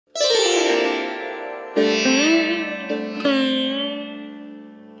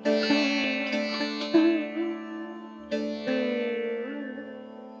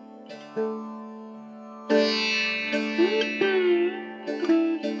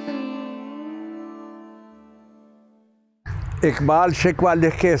इकबाल शिकवा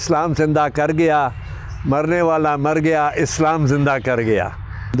लिख के इस्लाम जिंदा कर गया, मरने वाला मर गया, इस्लाम जिंदा कर गया.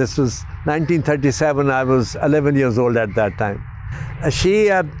 This was 1937. I was 11 years old at that time. She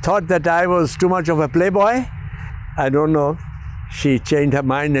thought that I was too much of a playboy. I don't know. She changed her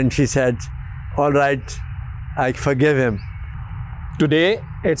mind and she said, all right, I forgive him. Today,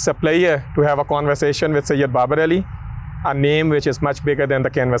 it's a pleasure to have a conversation with Syed Babar Ali, a name which is much bigger than the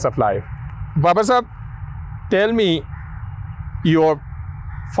canvas of life. Babar Sahab, tell me, your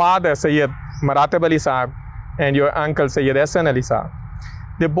father, Syed Maratib Ali Sahab, and your uncle, Syed Hassan Ali Sahab,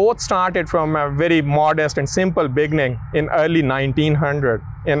 they both started from a very modest and simple beginning in early 1900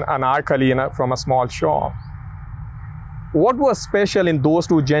 in Anarkali from a small shop. What was special in those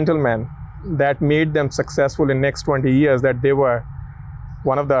two gentlemen that made them successful in next 20 years, that they were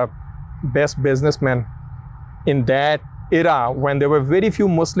one of the best businessmen in that era when there were very few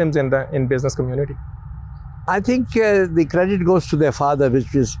Muslims in business community? I think the credit goes to their father,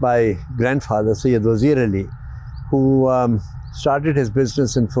 which is my grandfather, Syed Wazir Ali, who started his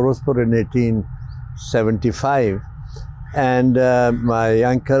business in Firozpur in 1875. And my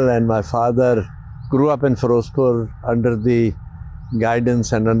uncle and my father grew up in Firozpur under the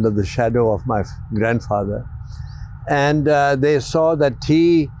guidance and under the shadow of my grandfather. And they saw that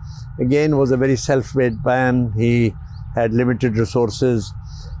he, again, was a very self-made man. He had limited resources.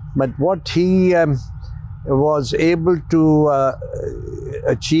 But what he was able to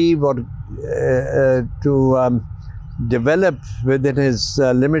achieve or to develop within his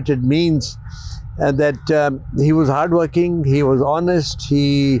limited means, that he was hardworking, he was honest,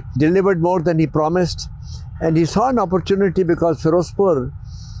 he delivered more than he promised, and he saw an opportunity because Firozpur,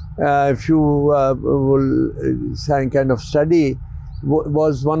 if you will kind of study,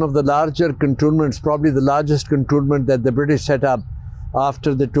 was one of the larger cantonments, probably the largest cantonment that the British set up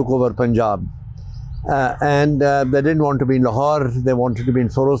after they took over Punjab. And they didn't want to be in Lahore, they wanted to be in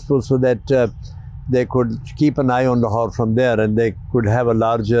Firozpur so that they could keep an eye on Lahore from there and they could have a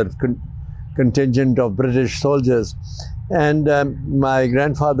larger contingent of British soldiers. And my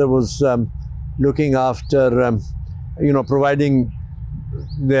grandfather was looking after, providing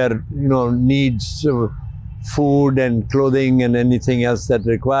their, needs, food and clothing and anything else that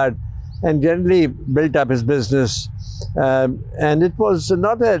required, and generally built up his business. And it was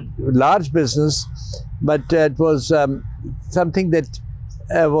not a large business, but it was something that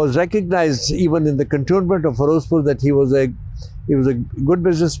was recognized even in the cantonment of Firozpur, that he was a good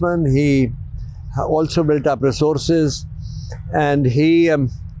businessman. He also built up resources, and he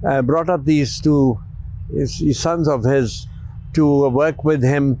brought up these two his sons of his to work with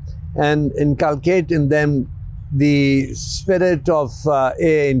him and inculcate in them the spirit of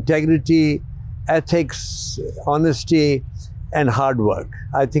integrity, ethics, honesty, and hard work.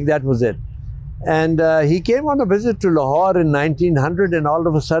 I think that was it. And he came on a visit to Lahore in 1900, and all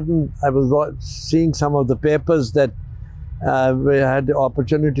of a sudden I was seeing some of the papers that we had the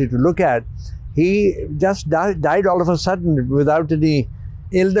opportunity to look at. He just died all of a sudden without any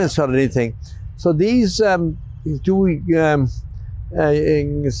illness or anything. So these two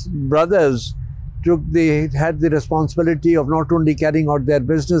brothers had the responsibility of not only carrying out their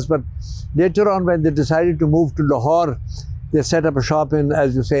business, but later on when they decided to move to Lahore, they set up a shop in,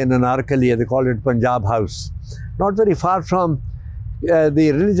 as you say, in Anarkali. They call it Punjab House. Not very far from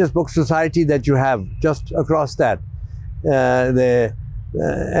the religious book society that you have, just across that. And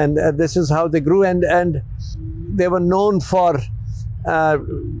this is how they grew, and they were known for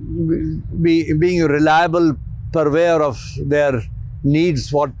being a reliable purveyor of their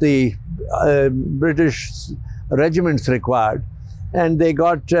needs, what the British regiments required. And they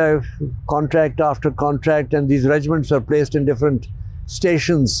got contract after contract, and these regiments were placed in different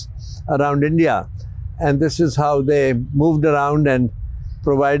stations around India. And this is how they moved around and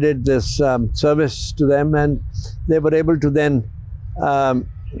provided this service to them, and they were able to then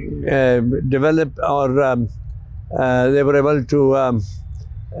develop, or they were able to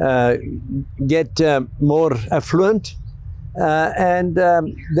get more affluent. And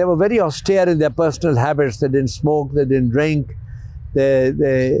they were very austere in their personal habits. They didn't smoke, they didn't drink.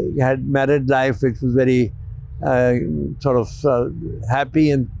 They had married life, which was very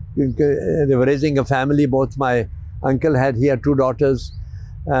happy, and they were raising a family. Both my uncle had two daughters,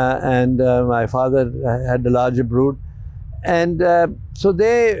 and my father had a larger brood. And so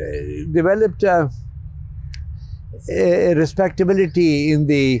they developed a respectability in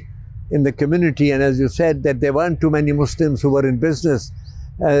the community. And as you said, that there weren't too many Muslims who were in business.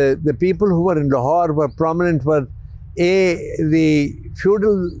 The people who were in Lahore were prominent were the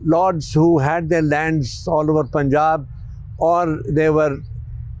feudal lords who had their lands all over Punjab, or they were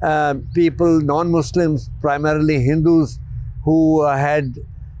people, non-Muslims, primarily Hindus, who had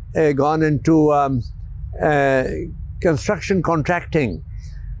gone into construction contracting.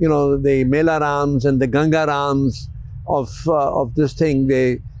 You know, the Melarams and the Gangarams of this thing.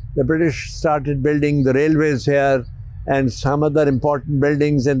 The British started building the railways here and some other important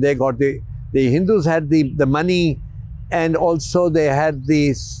buildings, and they got the Hindus had the money, and also they had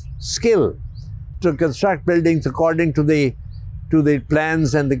the skill to construct buildings according to the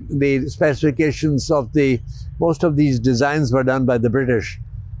plans and the specifications of most of these designs were done by the British.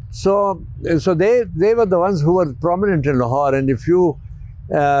 So they were the ones who were prominent in Lahore. And if you,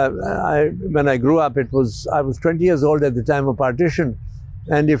 when I grew up, I was 20 years old at the time of partition.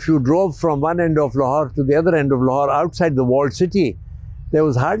 And if you drove from one end of Lahore to the other end of Lahore, outside the walled city, there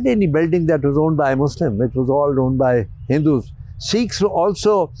was hardly any building that was owned by a Muslim. It was all owned by Hindus. Sikhs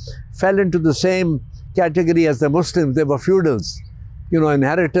also fell into the same category as the Muslims. They were feudals, you know,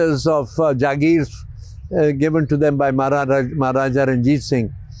 inheritors of Jagirs given to them by Maharaja Ranjit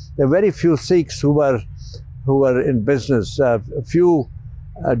Singh. There were very few Sikhs who were in business. A few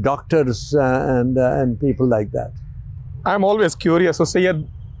doctors and people like that. I'm always curious. So Syed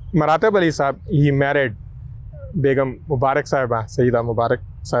Maratab Ali Sahib, he married Begum Mubarak Sahiba, Sayyida Mubarak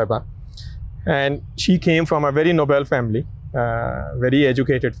Sahiba, and she came from a very noble family, very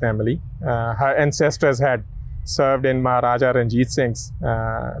educated family. Her ancestors had served in Maharaja Ranjit Singh's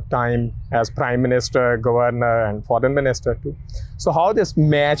time as Prime Minister, Governor, and Foreign Minister too. So how this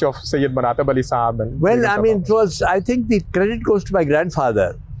match of Syed Maratab Ali Sahib and well, I mean, I think the credit goes to my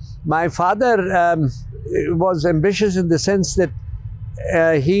grandfather. My father was ambitious in the sense that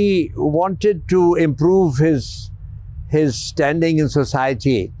he wanted to improve his standing in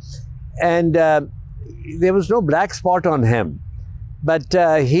society, and there was no black spot on him. But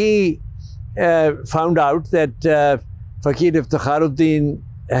he found out that Fakir Iftikharuddin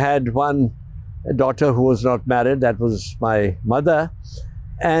had one daughter who was not married. That was my mother,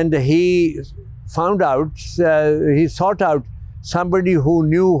 and he found out, he sought out somebody who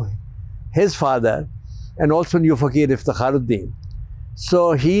knew his father and also knew Fakir Iftikharuddin.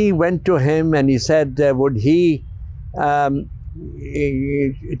 So he went to him and he said, would he take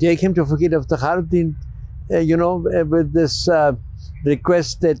him to Fakir Iftikharuddin, you know, with this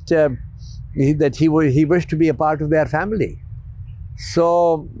request that he wished to be a part of their family.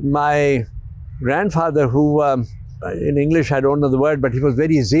 So my grandfather, who in English I don't know the word, but he was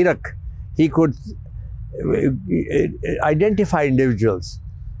very zirak. He could identify individuals.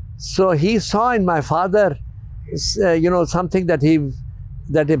 So he saw in my father, you know, something that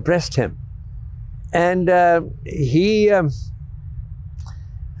impressed him, and he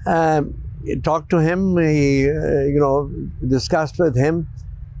talked to him. He you know, discussed with him,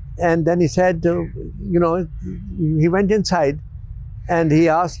 and then he said, you know, he went inside and he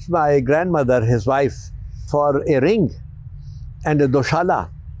asked my grandmother, his wife, for a ring and a doshala.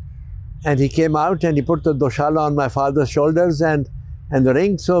 And he came out and he put the doshala on my father's shoulders and the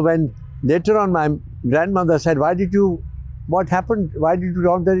ring. So when later on my grandmother said, what happened? Why did you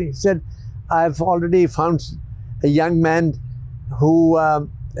want that? He said, I've already found a young man who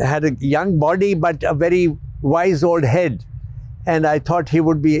had a young body but a very wise old head. And I thought he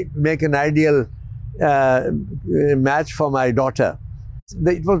would make an ideal match for my daughter.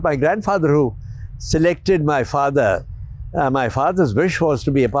 It was my grandfather who selected my father. My father's wish was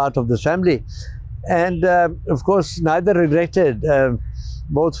to be a part of this family. And of course, neither regretted.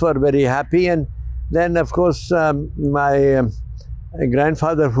 Both were very happy. And then, of course, my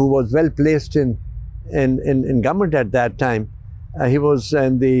grandfather, who was well placed in government at that time, he was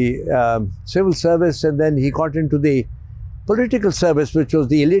in the civil service, and then he got into the political service, which was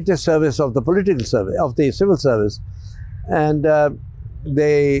the elitist service of the political service, of the civil service. And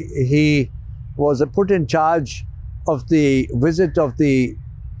he was put in charge of the visit of the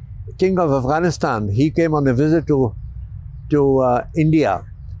King of Afghanistan. He came on a visit to India.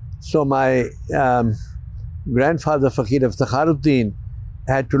 So my grandfather, Fakir Iftikharuddin,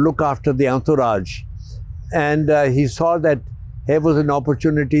 had to look after the entourage. And he saw that here was an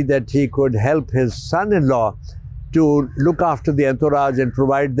opportunity that he could help his son-in-law to look after the entourage and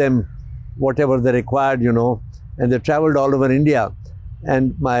provide them whatever they required, you know. And they traveled all over India.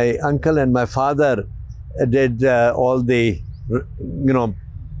 And my uncle and my father did all the, you know,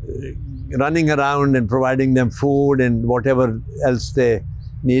 running around and providing them food and whatever else they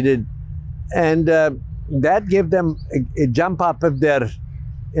needed. And that gave them a jump up in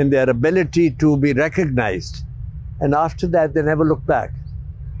their ability to be recognized. And after that, they never looked back.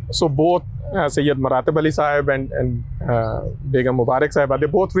 So both Syed Maratab Ali Sahib and Begum Mubarak Sahiba, they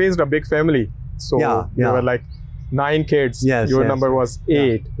both raised a big family. So they were like 9 kids. Yes, Your number was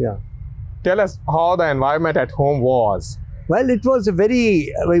 8. Yeah. Tell us how the environment at home was. Well, it was a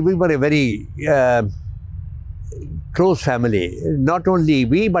very, we were a very close family. Not only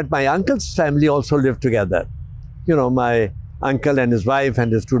we, but my uncle's family also lived together. You know, my uncle and his wife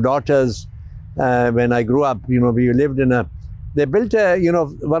and his two daughters. When I grew up, you know, we lived in a, they built a, you know,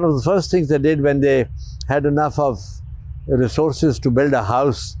 one of the first things they did when they had enough of resources to build a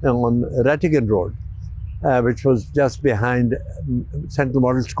house on Rattigan Road, which was just behind Central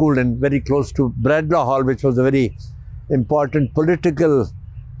Model School and very close to Bradlaugh Hall, which was a very important political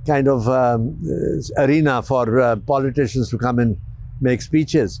kind of arena for politicians to come and make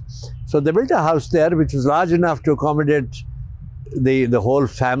speeches. So they built a house there which was large enough to accommodate the whole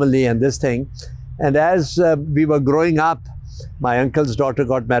family and this thing. And as we were growing up, my uncle's daughter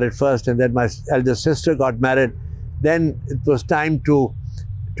got married first, and then my elder sister got married. Then it was time to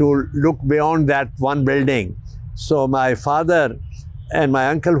look beyond that one building. So my father and my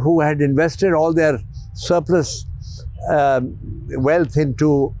uncle, who had invested all their surplus wealth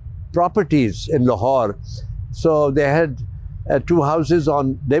into properties in Lahore, so they had two houses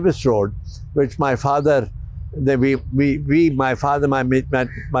on Davis Road, which my father, my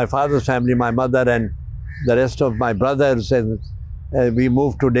father's family, my mother and the rest of my brothers, and we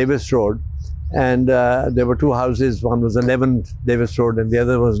moved to Davis Road. And there were two houses. One was 11 Davis Road and the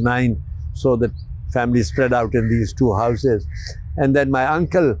other was 9. So the family spread out in these two houses. And then my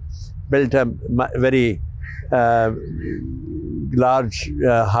uncle built a very large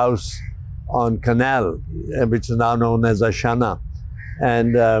house on Canal, which is now known as Ashana.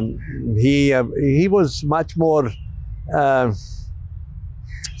 And he was much more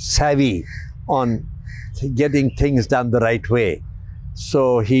savvy on getting things done the right way.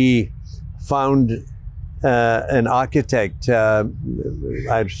 So he found an architect. I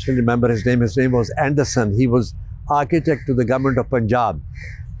still remember his name. His name was Anderson. He was architect to the government of Punjab,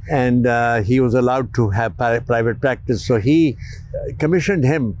 and he was allowed to have private practice. So he commissioned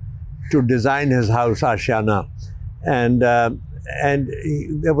him to design his house, Ashiana, and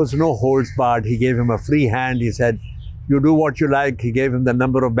there was no holds barred. He gave him a free hand. He said, "You do what you like." He gave him the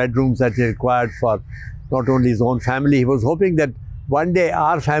number of bedrooms that he required for not only his own family. He was hoping that one day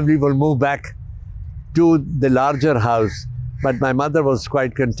our family will move back to the larger house. But my mother was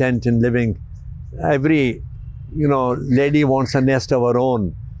quite content in living. Every, you know, lady wants a nest of her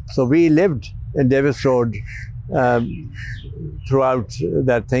own. So we lived in Davis Road throughout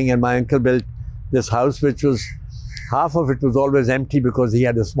that thing. And my uncle built this house, which was, half of it was always empty because he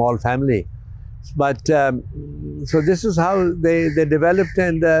had a small family. But so this is how they developed,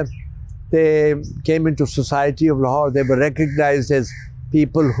 and they came into society of Lahore. They were recognized as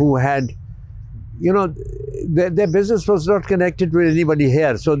people who had, you know, their business was not connected with anybody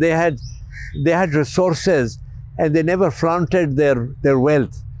here. So they had resources, and they never flaunted their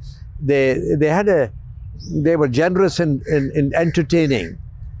wealth. They were generous in entertaining,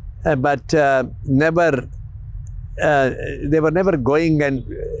 but never. They were never going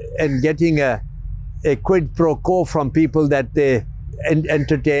and getting a quid pro quo from people that they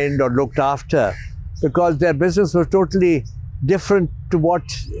entertained or looked after, because their business was totally different to what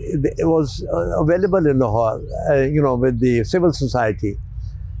was available in Lahore, you know, with the civil society.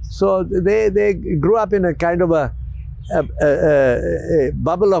 So they grew up in a kind of a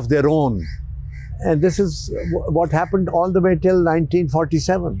bubble of their own. And this is what happened all the way till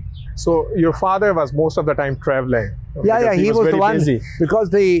 1947. So your father was most of the time traveling. Yeah, he was the one, busy.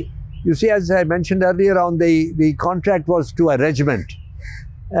 because you see, as I mentioned earlier on, the contract was to a regiment,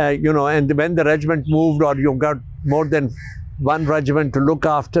 you know, and when the regiment moved, or you got more than one regiment to look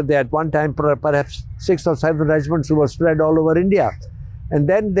after, they at one time perhaps 6 or 7 regiments who were spread all over India. And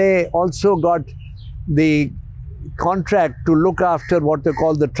then they also got the contract to look after what they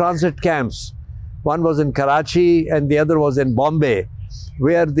call the transit camps. One was in Karachi and the other was in Bombay,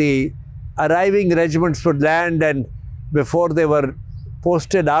 where the arriving regiments would land, and before they were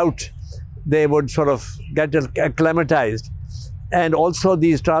posted out, they would sort of get acclimatized. And also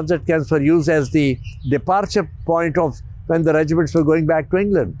these transit camps were used as the departure point of when the regiments were going back to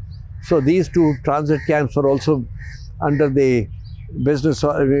England. So these two transit camps were also under the business,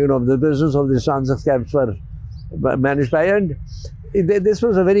 you know, the business of these transit camps were managed by, and this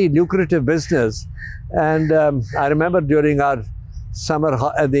was a very lucrative business. And I remember during our summer,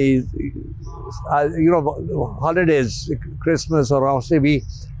 you know, holidays, Christmas or Aussie, we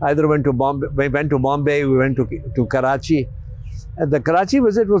either went to Bombay, we went to Karachi. And the Karachi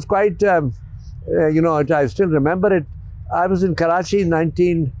visit was quite, you know, I still remember it. I was in Karachi in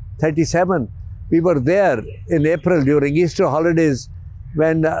 1937. We were there in April during Easter holidays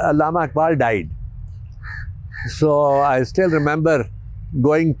when Allama Iqbal died. So I still remember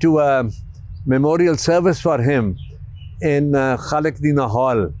going to a memorial service for him in Khalid-Dina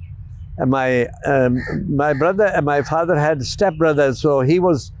Hall. And my brother, my father had stepbrothers, so he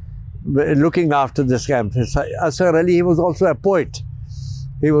was looking after this camp. Asghar Ali, he was also a poet.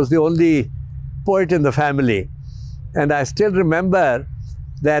 He was the only poet in the family. And I still remember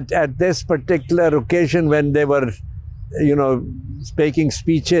that at this particular occasion when they were, you know, making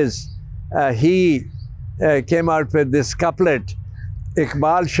speeches, he came out with this couplet,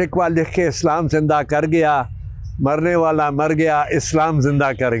 Iqbal Shikwa likh ke Islam zinda kar gaya, marne wala mar gaya, Islam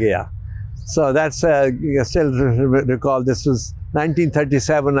zinda kar gaya. So that's, I still recall, this was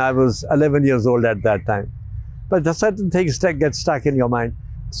 1937, I was 11 years old at that time. But the certain things get stuck in your mind.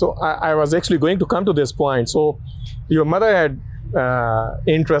 So I was actually going to come to this point. So your mother had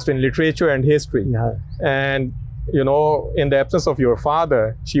interest in literature and history. Yeah. And, you know, in the absence of your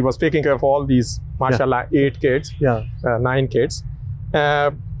father, she was taking care of all these, mashallah, 8 kids, 9 kids.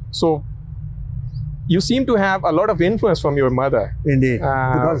 So you seem to have a lot of influence from your mother. Indeed,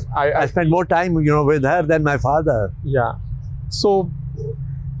 because I spent more time, you know, with her than my father. Yeah. So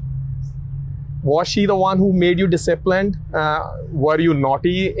was she the one who made you disciplined? Were you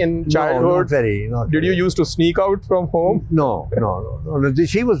naughty in childhood? No, not very. Did you used to sneak out from home? No.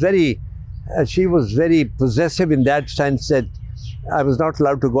 She was very possessive in that sense that I was not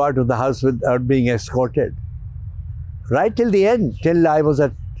allowed to go out of the house without being escorted. Right till the end, till I was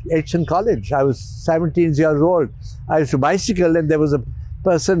at H.N. College. I was 17 years old. I used to bicycle and there was a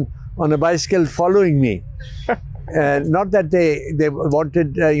person on a bicycle following me. Not that they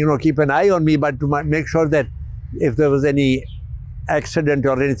wanted, you know, keep an eye on me, but to make sure that if there was any accident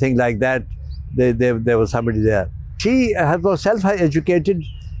or anything like that, there was somebody there. She was self-educated.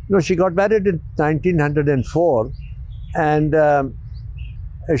 You know, she got married in 1904, and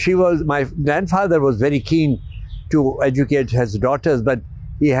my grandfather was very keen to educate his daughters, but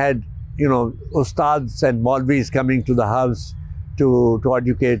he had, you know, ustads and maulvis coming to the house to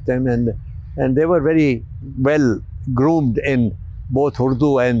educate them, and they were very well groomed in both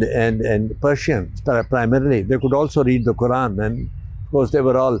Urdu and Persian primarily. They could also read the Quran, and of course they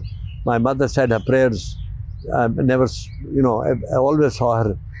were all, my mother said her prayers, never, you know, I always saw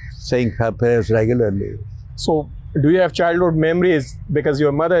her saying her prayers regularly. So do you have childhood memories, because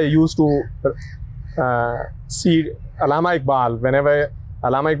your mother used to see Allama Iqbal whenever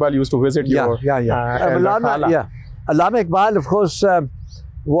Allama Iqbal used to visit your Allama Iqbal, of course,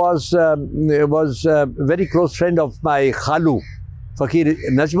 was a very close friend of my Khalu, Fakir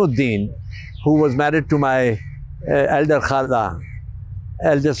Najmuddin, who was married to my eldest Khala,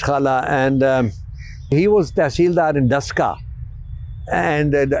 and he was Tahsildar in Daska.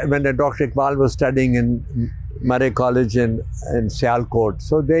 And when Dr. Iqbal was studying in Murray College in Sialkot,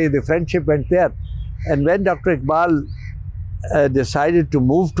 so the friendship went there. And when Dr. Iqbal decided to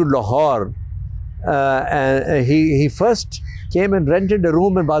move to Lahore, he first came and rented a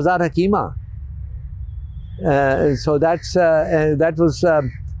room in Bazar Hakima. So that was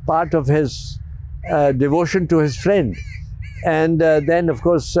part of his devotion to his friend. And then, of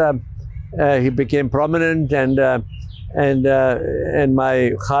course, he became prominent, and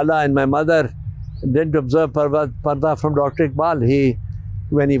my Khala and my mother didn't observe Parda from Dr. Iqbal.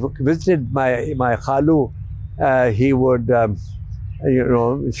 When he visited my Khalu, he would, you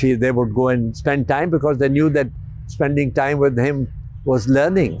know, they would go and spend time, because they knew that spending time with him was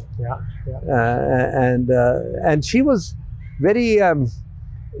learning. And she was very, you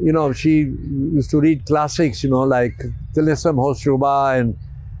know, she used to read classics, you know, like Tilisam Ho Shuba and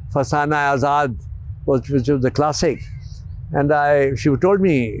Fasana-e-Azad, which was the classic. And she told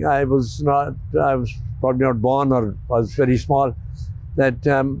me, I was probably not born or was very small, that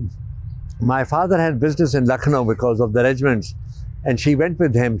my father had business in Lucknow because of the regiments, and she went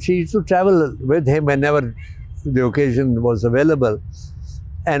with him. She used to travel with him whenever the occasion was available.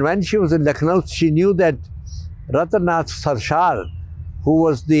 And when she was in Lucknow, she knew that Ratanath Sarshar, who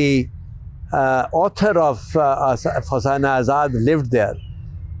was the author of Fasana-e-Azad, lived there.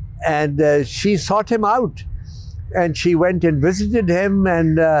 And she sought him out, and she went and visited him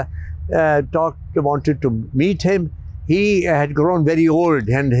and wanted to meet him. He had grown very old,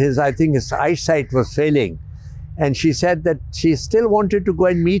 and I think his eyesight was failing. And she said that she still wanted to go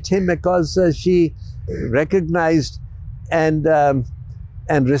and meet him because she recognized and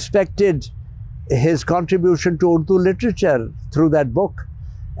respected his contribution to Urdu literature through that book.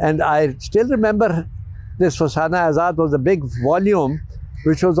 And I still remember this Fasana-e-Azad was a big volume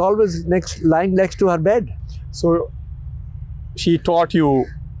which was always lying next to her bed. So she taught you,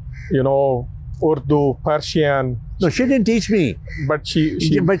 you know, Urdu, Persian. No, she didn't teach me. But she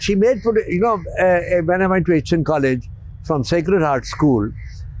made, you know, when I went to H.N. College from Sacred Heart School,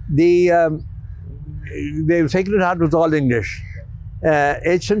 the Sacred Heart was all English.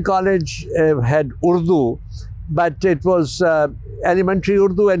 Asian College had Urdu, but it was elementary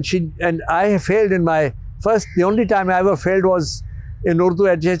Urdu, and I failed in my the only time I ever failed was in Urdu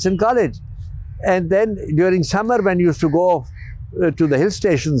at Asian College. And then during summer, when we used to go to the hill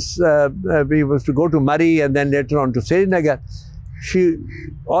stations, we used to go to Murray and then later on to Srinagar. She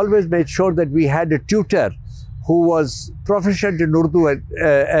always made sure that we had a tutor who was proficient in Urdu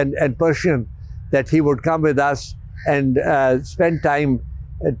and Persian, that he would come with us and spend time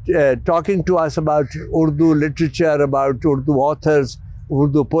talking to us about Urdu literature, about Urdu authors,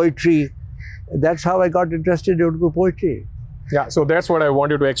 Urdu poetry. That's how I got interested in Urdu poetry. Yeah, so that's what I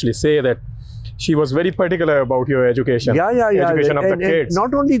wanted to actually say, that she was very particular about your education. Yeah. Education of the kids. And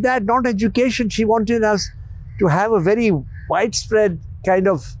not only that, not education, she wanted us to have a very widespread kind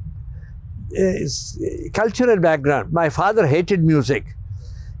of cultural background. My father hated music,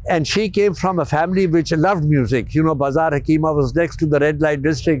 and she came from a family which loved music. You know, Bazar Hakima was next to the red light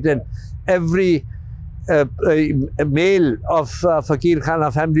district, and every male of Fakir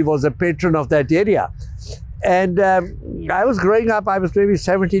Khana family was a patron of that area. And I was growing up, I was maybe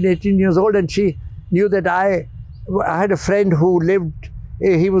 17, 18 years old, and she knew that I had a friend who lived,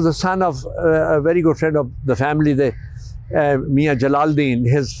 he was the son of a very good friend of the family, Mia Jalaluddin.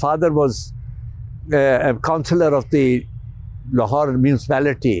 His father was a councillor of the Lahore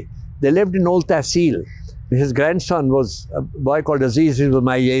municipality. They lived in Old Tahsil. His grandson was a boy called Aziz. He was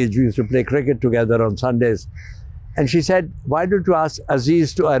my age. We used to play cricket together on Sundays. And she said, why don't you ask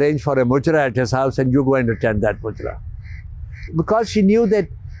Aziz to arrange for a mujra at his house and you go and attend that mujra? Because she knew that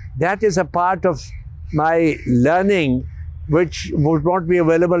that is a part of my learning which would not be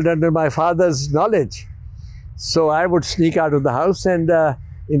available under my father's knowledge. So I would sneak out of the house and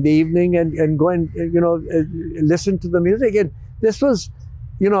in the evening and go and, listen to the music. And this was,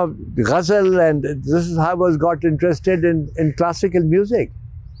 ghazal, and this is how I got interested in classical music.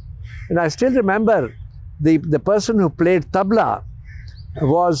 And I still remember the person who played tabla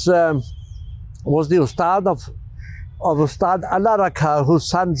was the ustad of Ustad Allah Rakha, whose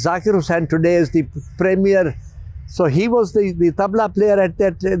son Zakir Hussain today is the premier. So he was the tabla player at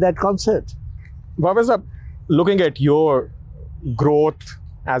that concert. Baba Sahab, looking at your growth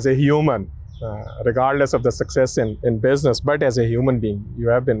as a human, regardless of the success in business, but as a human being, you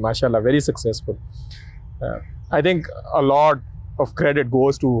have been, mashallah, very successful. I think a lot of credit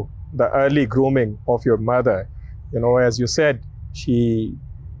goes to the early grooming of your mother. As you said, she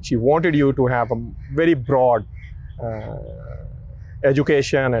wanted you to have a very broad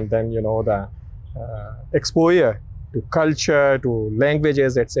education, and then the exposure to culture, to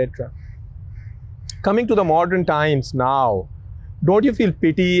languages, etc. Coming to the modern times now, don't you feel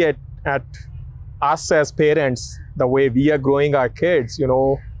pity at us as parents, the way we are growing our kids?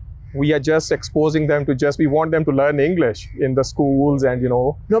 We are just exposing them to we want them to learn English in the schools and,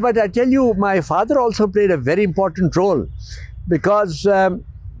 No, but I tell you, my father also played a very important role, because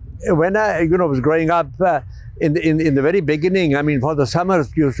when I, was growing up, in the very beginning, I mean, for the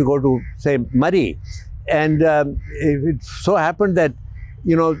summers, we used to go to, say, Murray. And it so happened that,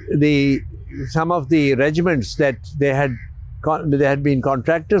 some of the regiments that they had been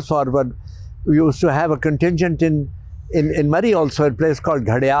contractors for, but we used to have a contingent in Murray also, a place called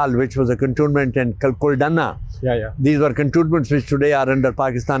Ghadial, which was a cantonment, and Kuldanna. Yeah. These were cantonments which today are under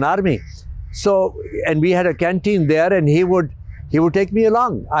Pakistan Army. So, and we had a canteen there, and he would take me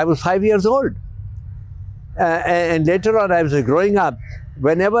along. I was 5 years old. And later on, I was growing up,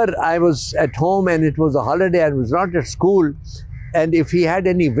 whenever I was at home and it was a holiday and was not at school, and if he had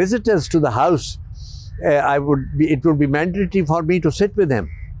any visitors to the house, it would be mandatory for me to sit with him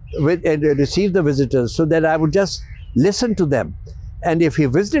and receive the visitors, so that I would just listen to them. And if he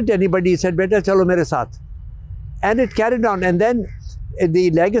visited anybody, he said, "Beta, chalo mere saath." And it carried on. And then the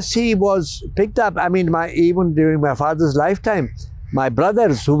legacy was picked up. I mean, even during my father's lifetime, my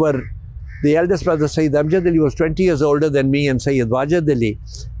brothers, who were the eldest brother, Syed Amjad Ali, was 20 years older than me, and Syed Wajid Ali,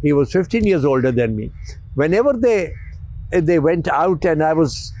 he was 15 years older than me. Whenever they went out and I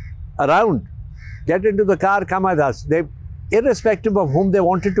was around, get into the car, come with us. They, irrespective of whom they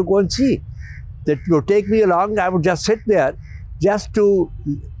wanted to go and see, that would take me along. I would just sit there, just to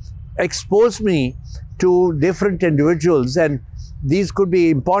expose me to different individuals, and these could be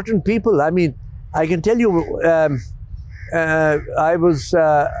important people. I mean, I can tell you, I was,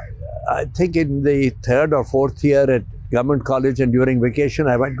 I think, in the 3rd or 4th year at Government College, and during vacation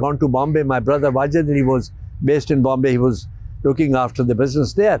I went gone to Bombay. My brother Wajid, he was based in Bombay. He was looking after the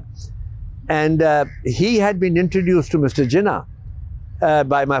business there, and he had been introduced to Mr. Jinnah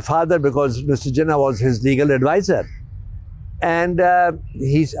by my father, because Mr. Jinnah was his legal advisor. And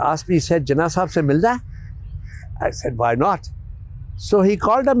he asked me, he said, Jinnah Sahab se milna hai? I said, why not? So he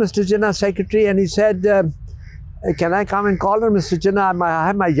called up Mr. Jinnah's secretary and he said, can I come and call on Mr. Jinnah? I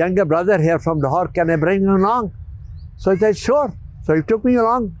have my younger brother here from Lahore. Can I bring him along? So I said, sure. So he took me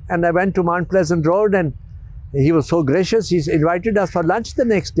along and I went to Mount Pleasant Road, and he was so gracious. He invited us for lunch the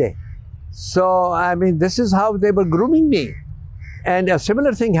next day. So, I mean, this is how they were grooming me. And a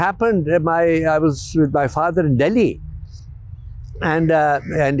similar thing happened. I was with my father in Delhi,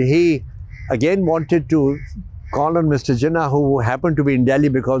 and he again wanted to call on Mr. Jinnah, who happened to be in Delhi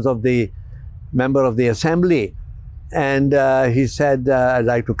because of the member of the assembly. And he said, I'd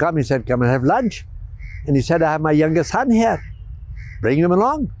like to come. He said, come and have lunch. And he said, I have my younger son here. Bring him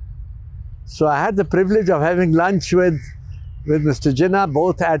along. So I had the privilege of having lunch with Mr. Jinnah,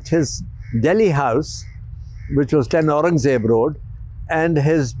 both at his Delhi house, which was 10 Aurangzeb Road, and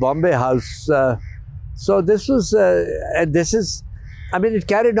his Bombay house. So this was, I mean, it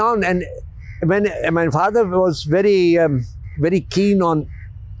carried on. And when my father was very, very keen on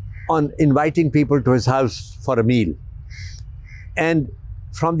inviting people to his house for a meal. And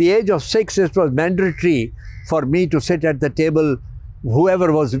from the age of 6, it was mandatory for me to sit at the table,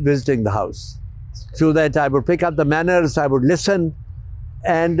 whoever was visiting the house. So that I would pick up the manners, I would listen.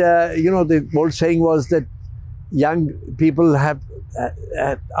 And, you know, the old saying was that young people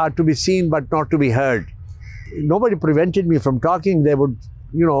are to be seen but not to be heard. Nobody prevented me from talking. They would,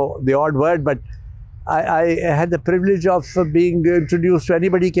 you know, the odd word, but I had the privilege of being introduced to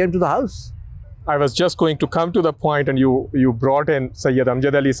anybody who came to the house. I was just going to come to the point, and you brought in Syed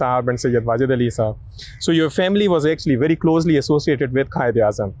Amjad Ali Sahab and Syed Wajid Ali Sahab. So your family was actually very closely associated with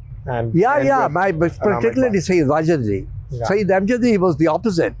Quaid-e-Azam. Particularly Syed Wajid Ali. Yeah. Syed Amjad Ali was the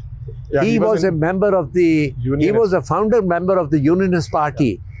opposite. Yeah, he was a member of the, he was a founder member of the Unionist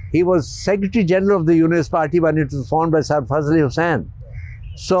Party. He was Secretary General of the Unionist Party when it was formed by Sir Fazl Hussain.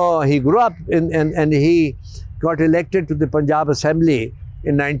 So he grew up and he got elected to the Punjab Assembly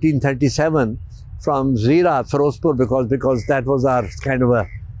in 1937 from Zira, Firozpur, because that was our kind of a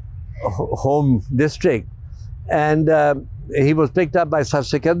home district. And he was picked up by Sir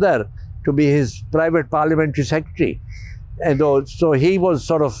Sikandar to be his private parliamentary secretary. And so he was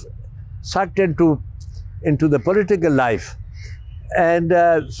sort of sucked into the political life. And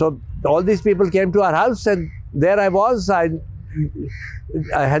so all these people came to our house, and there I was. I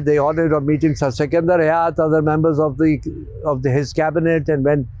had the honor of meeting Sir Sikandar Hayat, other members of his cabinet, and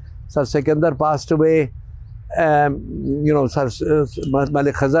when Sir Sikandar passed away, you know, Sir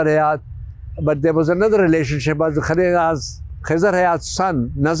Malik Khazar Hayat. But there was another relationship. Khazar Hayat's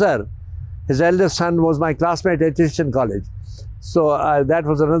son, Nazar, his eldest son, was my classmate at Eastern College. So that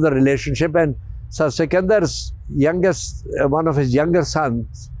was another relationship. And Sir Sikandar's youngest, one of his younger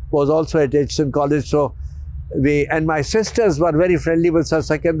sons, was also at Eastern College. So and my sisters were very friendly with Sir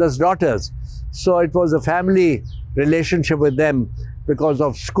Sikandar's daughters. So it was a family relationship with them because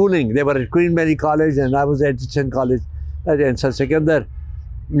of schooling. They were at Queen Mary College and I was at Eastern College. And Sir Sikandar,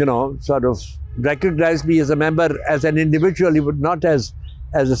 you know, sort of recognized me as a member, as an individual. He would not as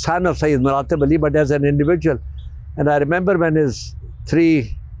a son of Syed Maratib Ali, but as an individual. And I remember when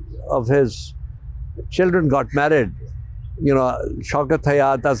 3 of his children got married, you know, Shaukat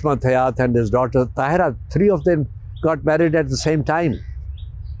Hayat, Azmat Hayat, and his daughter Tahira, 3 of them got married at the same time.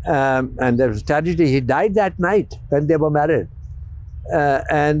 And there was tragedy. He died that night when they were married.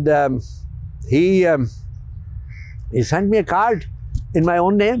 He sent me a card in my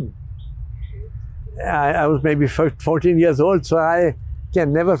own name. I was maybe 14 years old, so I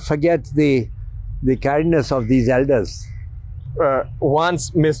can never forget the kindness of these elders.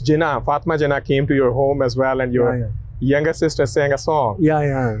 Once Miss Jinnah, Fatma Jinnah, came to your home as well, and your younger sister sang a song.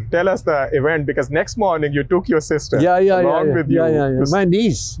 Tell us the event, because next morning you took your sister along with you. My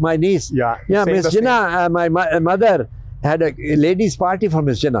niece. Miss Jinnah, my mother had a ladies' party for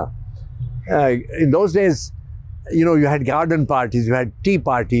Miss Jinnah. In those days, you know, you had garden parties, you had tea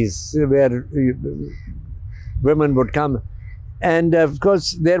parties where women would come. And of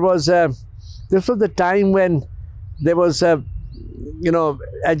course, there was this was the time when there was you know,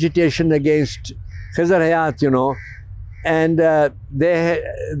 agitation against Khizr Hayat, you know, and the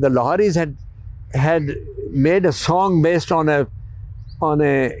Lahoris had made a song based on a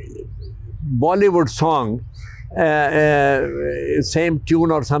Bollywood song, same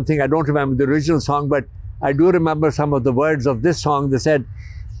tune or something. I don't remember the original song, but I do remember some of the words of this song. They said,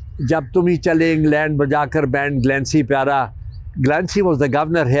 "Jab tum hi chale England bajakar band Glancy pyara." Glancy was the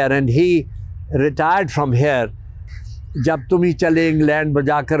governor here, and he retired from here. "Jab tum hi chale England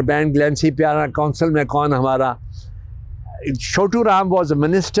bajakar band Glancy pyara, council mein kaun hamara." Chotu Ram was a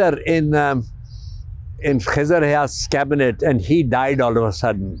minister in in Khizr Hayat's cabinet, and he died all of a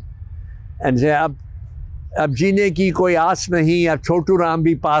sudden. And say, ab jeene ki koi aas nahi, ab Chotu Ram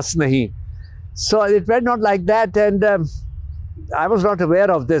bhi paas nahi. So it went on like that, and I was not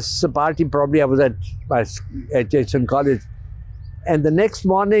aware of this party. Probably I was at Jason College. And the next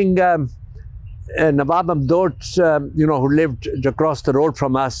morning, Nawab Amdot, who lived across the road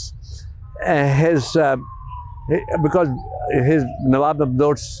from us, because his Nawab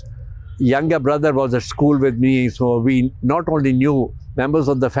Amdot's younger brother was at school with me, so we not only knew members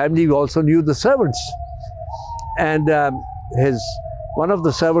of the family, we also knew the servants. And one of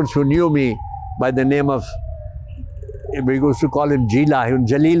the servants who knew me by the name of, we used to call him Jila,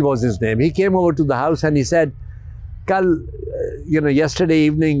 Jalil was his name. He came over to the house and he said, Kal, yesterday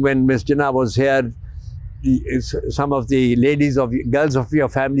evening when Miss Jinnah was here, some of the girls of your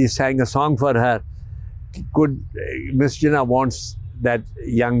family sang a song for her. Could Miss Jinnah wants that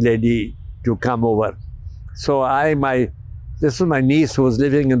young lady to come over. So this was my niece who was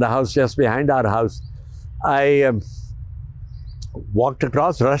living in the house just behind our house. I walked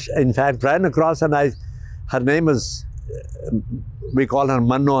across, ran across, and her name is, we call her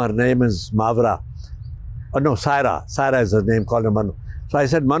Mano, her name is Mavra. Oh no, Saira is her name, called her Mano. So I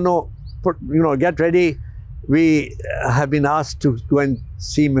said, Mano, get ready. We have been asked to go and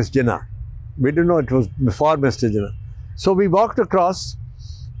see Miss Jinnah. We didn't know it was before Mr. Jinnah. So we walked across,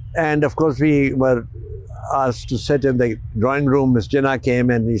 and of course we were asked to sit in the drawing room. Miss Jinnah came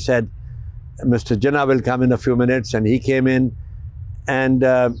and he said, Mr. Jinnah will come in a few minutes, and he came in, and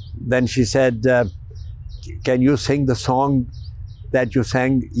then she said, can you sing the song that you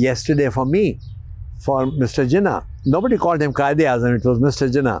sang yesterday for me, for Mr. Jinnah? Nobody called him Quaid-e-Azam, it was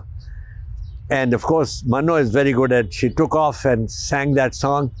Mr. Jinnah. And of course, Mano is very good at, she took off and sang that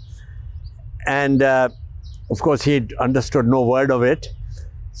song. And of course, he understood no word of it.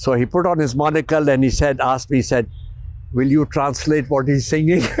 So he put on his monocle and he asked me, will you translate what he's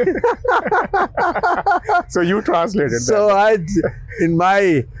singing? So you translated that. So in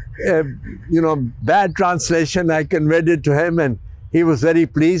my, bad translation, I conveyed it to him, and he was very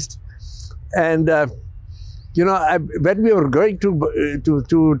pleased. And, when we were going to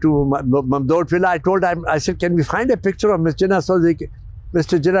Mamdot Villa, I said, can we find a picture of Miss Jinnah? So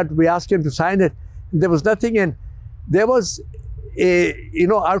Mr. Jinnah, we asked him to sign it. There was nothing, and there was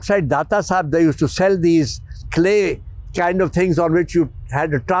outside Data Sahab, they used to sell these clay kind of things on which you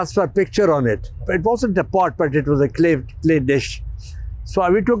had a transfer picture on it. It wasn't a pot, but it was a clay dish.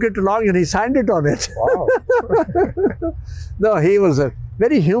 So we took it along and he signed it on it. Wow. No, he was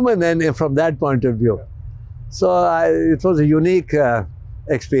very human and from that point of view. So it was a unique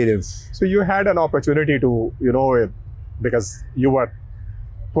experience. So you had an opportunity to, because you were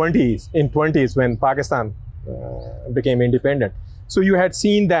in 20s when Pakistan became independent. So you had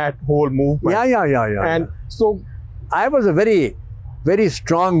seen that whole movement. Yeah. And so I was a very, very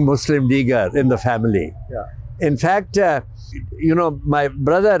strong Muslim leaguer in the family. Yeah. In fact, my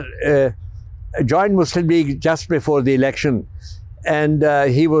brother joined Muslim League just before the election, and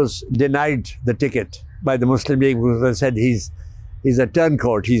he was denied the ticket by the Muslim League because they said he's a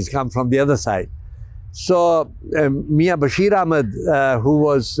turncoat, he's come from the other side. So Mia Bashir Ahmed, who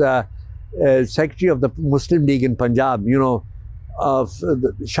was secretary of the Muslim League in Punjab, of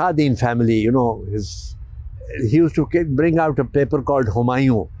the Shadeen family, he used to bring out a paper called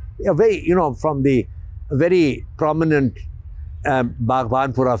Humayun, from the very prominent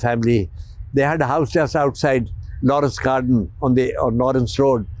Baghbanpura family. They had a house just outside Lawrence Garden on Lawrence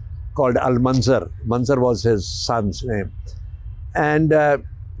Road called Al-Manzar. Manzar was his son's name. And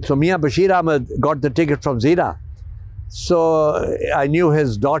so Mia Bashir Ahmed got the ticket from Zira. So I knew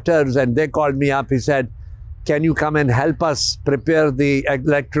his daughters and they called me up. He said, can you come and help us prepare the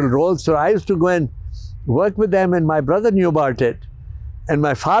electoral roll? So I used to go and work with them, and my brother knew about it. And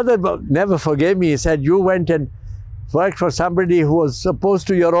my father never forgave me. He said, you went and worked for somebody who was opposed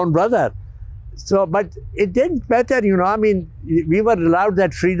to your own brother. So, but it didn't matter, I mean, we were allowed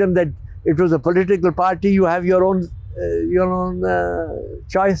that freedom that it was a political party, you have your own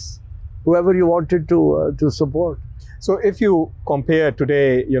choice, whoever you wanted to support. So if you compare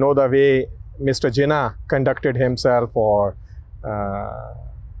today, the way Mr. Jinnah conducted himself, or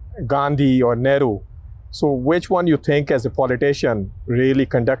Gandhi or Nehru, so which one you think as a politician really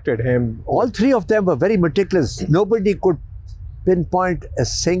conducted him? All three of them were very meticulous. Nobody could pinpoint a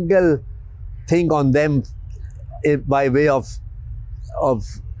single thing on them by way of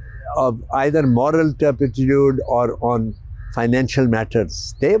either moral turpitude or on financial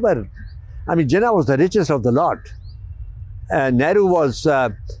matters. They were, Jinnah was the richest of the lot. Nehru was,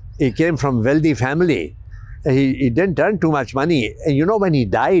 he came from a wealthy family. He didn't earn too much money. And when he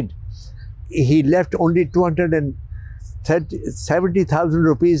died, he left only 270,000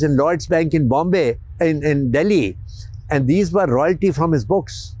 rupees in Lloyd's Bank in Bombay, in Delhi. And these were royalty from his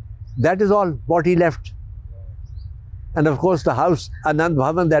books. That is all what he left. And of course, the house, Anand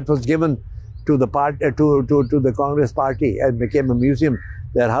Bhavan, that was given to the the Congress party and became a museum,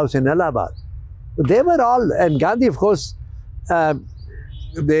 their house in Allahabad. They were all, and Gandhi, of course,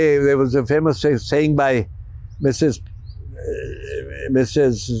 there was a famous saying by Mrs.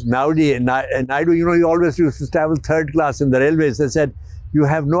 Naidu, you know, he always used to travel third class in the railways. They said, you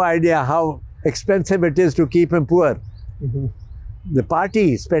have no idea how expensive it is to keep him poor. Mm-hmm. The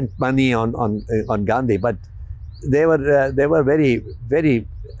party spent money on Gandhi, but they were very, very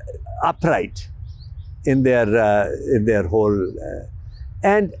upright in their whole.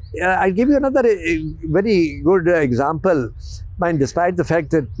 And I'll give you another very good example. Despite the fact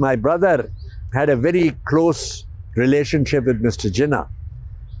that my brother had a very close relationship with Mr. Jinnah,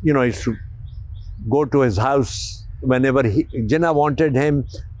 you know, he used to go to his house whenever Jinnah wanted him,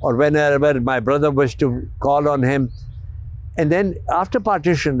 or whenever my brother wished to call on him. And then after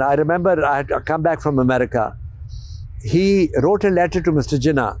partition, I remember I had come back from America. He wrote a letter to Mr.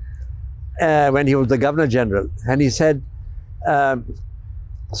 Jinnah when he was the Governor General, and he said,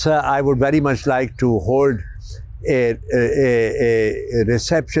 sir, I would very much like to hold a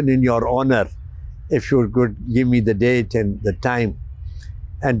reception in your honor, if you could give me the date and the time.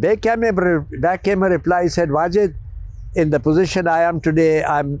 And back came a reply, said, Wajid, in the position I am today,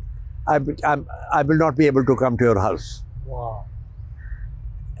 I will not be able to come to your house. Wow.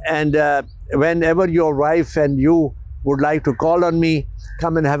 And whenever your wife and you would like to call on me,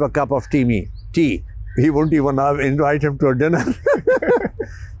 come and have a cup of tea. He wouldn't even invite him to a dinner.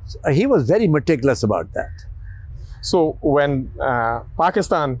 He was very meticulous about that. So when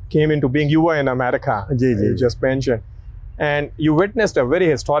Pakistan came into being, you were in America, you just mentioned, and you witnessed a very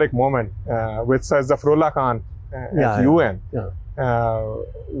historic moment with Syed Zafrullah Khan at UN,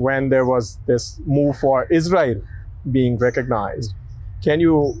 when there was this move for Israel being recognized. Can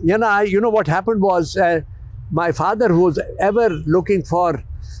you... You know what happened was, my father, who was ever looking for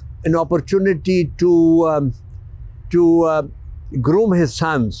an opportunity to groom his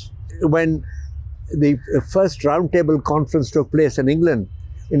sons, when the first roundtable conference took place in England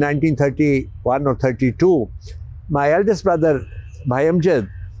in 1931 or 32, my eldest brother, Bhai Amjad,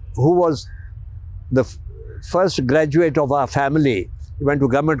 who was the first graduate of our family, he went to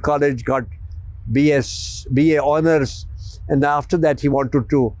government college, got BA honors, and after that he wanted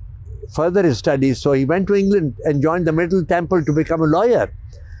to further his studies. So he went to England and joined the Middle Temple to become a lawyer.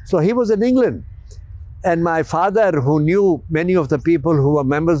 So he was in England. And my father, who knew many of the people who were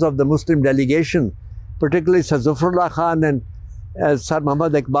members of the Muslim delegation, particularly Sir Zafrullah Khan and Sir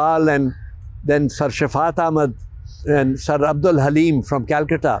Muhammad Iqbal, and then Sir Shafat Ahmad and Sir Abdul Halim from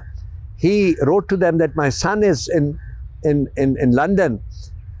Calcutta, he wrote to them that my son is in London,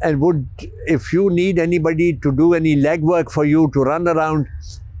 and if you need anybody to do any legwork for you, to run around,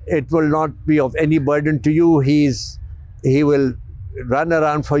 it will not be of any burden to you. He will run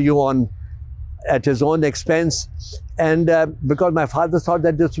around for you at his own expense. And because my father thought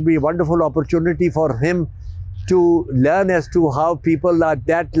that this would be a wonderful opportunity for him to learn as to how people are at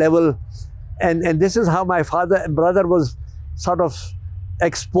that level. And this is how my father and brother was sort of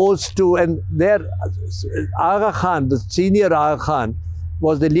exposed to. And there, Aga Khan, the senior Aga Khan,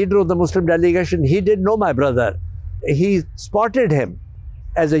 was the leader of the Muslim delegation. He didn't know my brother. He spotted him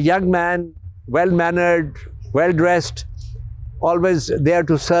as a young man, well-mannered, well-dressed, always there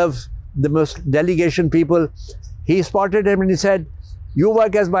to serve the Muslim delegation people. He spotted him and he said, you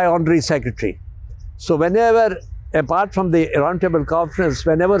work as my honorary secretary. So whenever, apart from the roundtable conference,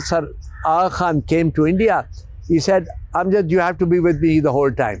 whenever Sir Aga Khan came to India, he said, Amjad, you have to be with me the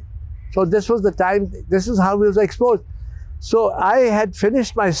whole time. So this was the time, this is how he was exposed. So I had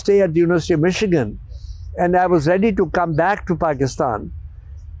finished my stay at the University of Michigan, and I was ready to come back to Pakistan.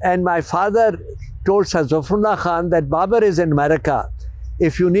 And my father told Sir Zafrullah Khan that Babar is in America.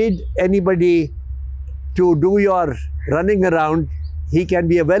 If you need anybody to do your running around, he can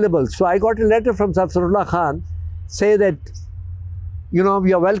be available. So I got a letter from Zafrullah Khan, say that, you know,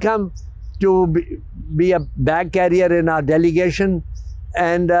 you're welcome to be a bag carrier in our delegation,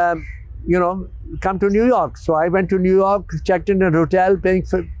 and you know, come to New York. So I went to New York, checked in a hotel, paying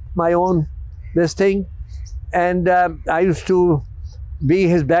for my own this thing, and I used to be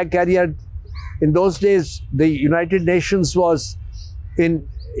his bag carrier. In those days, the United Nations was in,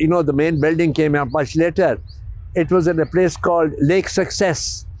 you know, the main building came up much later. It was in a place called Lake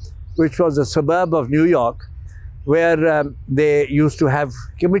Success, which was a suburb of New York, where they used to have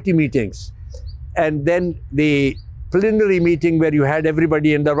committee meetings. And then the plenary meeting where you had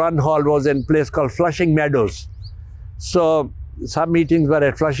everybody in the one hall was in a place called Flushing Meadows. So some meetings were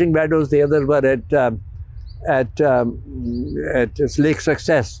at Flushing Meadows, the others were at Lake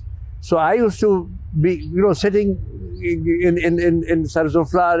Success. So I used to be, sitting in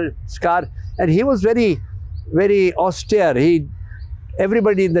Sarzufla's car, and he was very, very austere.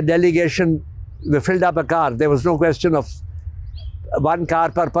 Everybody in the delegation, they filled up a car. There was no question of one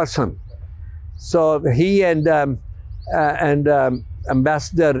car per person. So he and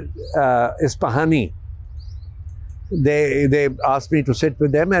Ambassador Ispahani, they asked me to sit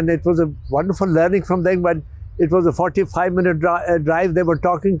with them, and it was a wonderful learning from them. But it was a 45-minute drive. They were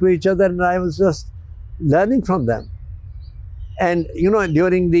talking to each other, and I was just learning from them. And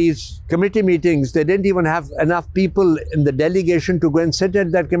during these committee meetings, they didn't even have enough people in the delegation to go and sit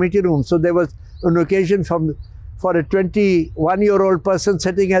at that committee room. So there was an occasion for a 21-year-old person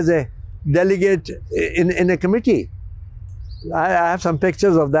sitting as a delegate in a committee. I have some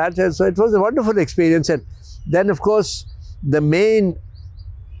pictures of that. And so it was a wonderful experience. And then, of course, the main,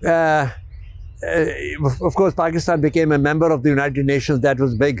 of course, Pakistan became a member of the United Nations. That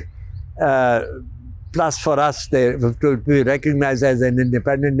was big. Plus for us, to be recognized as an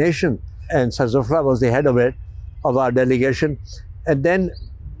independent nation. And Sarzufla was the head of it, of our delegation. And then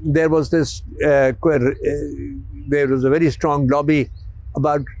there was this, there was a very strong lobby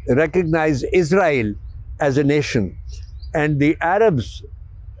about recognize Israel as a nation. And the Arabs,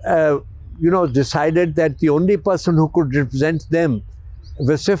 decided that the only person who could represent them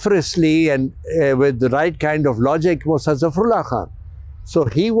vociferously and with the right kind of logic was Sarzufla Khan. So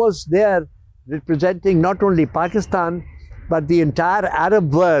he was there representing not only Pakistan, but the entire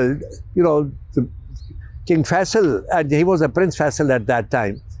Arab world. King Faisal, and he was a Prince Faisal at that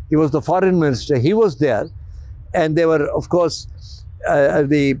time. He was the foreign minister. He was there. And they were, of course,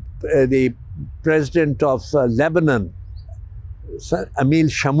 the president of Lebanon, Emil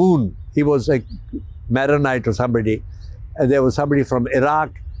Shamoun. He was a Maronite or somebody. And there was somebody from Iraq.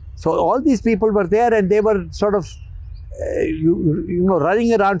 So all these people were there, and they were sort of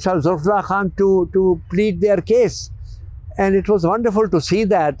running around Sarzufla Khan to plead their case. And it was wonderful to see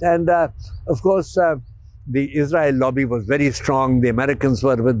that. And of course, the Israel lobby was very strong. The Americans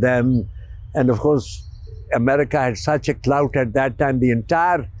were with them. And of course, America had such a clout at that time. The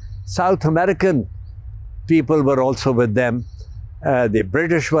entire South American people were also with them. The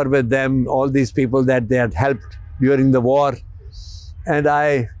British were with them, all these people that they had helped during the war. And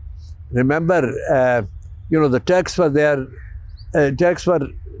I remember, the Turks were there. Turks were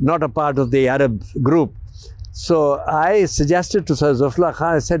not a part of the Arab group. So I suggested to Sarzufla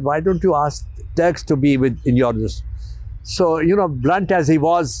Khan, I said, why don't you ask Turks to be in your list? So, blunt as he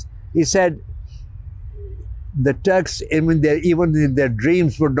was, he said, the Turks, even in their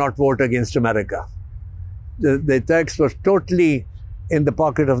dreams, would not vote against America. The Turks were totally in the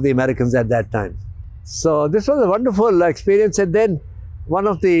pocket of the Americans at that time. So this was a wonderful experience. And then one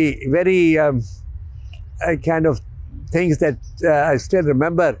of the very kind of things that I still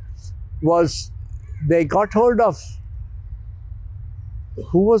remember was they got hold of,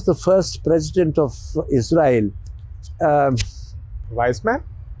 who was the first president of Israel? Weizmann?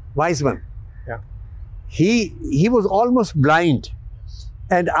 Weizmann. Yeah. He was almost blind.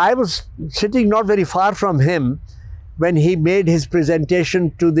 And I was sitting not very far from him when he made his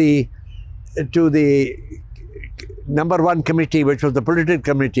presentation to the number one committee, which was the political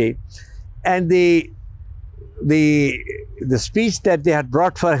committee. And the speech that they had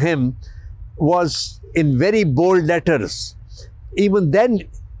brought for him was in very bold letters. Even then,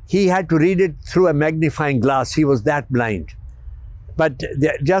 he had to read it through a magnifying glass. He was that blind. But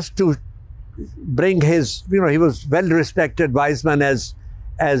just to bring his, he was well respected, Weizmann, as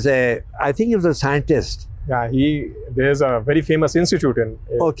a, I think he was a scientist. Yeah, there's a very famous institute in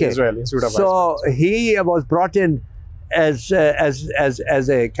Israel, Institute of So he was brought in as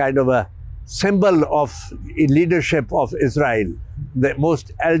a kind of a symbol of leadership of Israel, the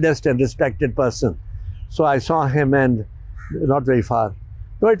most eldest and respected person. So I saw him, and not very far.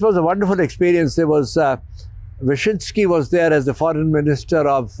 No, it was a wonderful experience. There was Vyshinsky was there as the foreign minister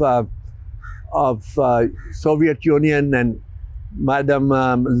of Soviet Union, and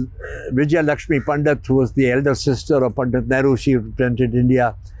Madam Vijaya Lakshmi Pandit, who was the elder sister of Pandit Nehru, she represented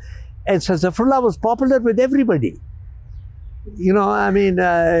India. And Sarzufla was popular with everybody. I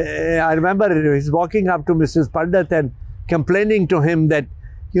remember he's walking up to Mrs. Pandit and complaining to him that,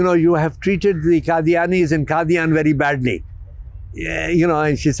 you have treated the Qadianis in Qadian very badly.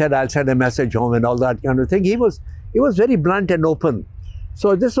 And she said, I'll send a message home and all that kind of thing. He was very blunt and open.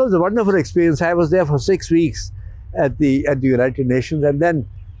 So this was a wonderful experience. I was there for 6 weeks at the United Nations, and then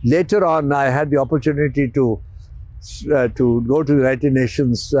later on I had the opportunity to to go to the United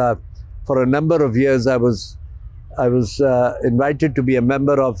Nations for a number of years. I was invited to be a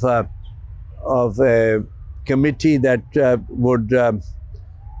member of a committee that would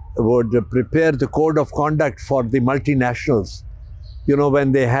prepare the code of conduct for the multinationals. You know,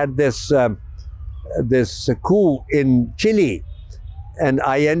 when they had this coup in Chile, and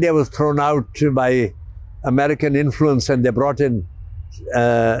Allende was thrown out by American influence, and they brought in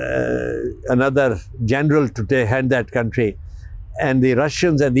another general to head that country. And the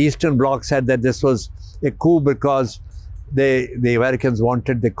Russians and the Eastern Bloc said that this was a coup because the Americans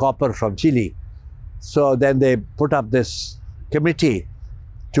wanted the copper from Chile. So then they put up this committee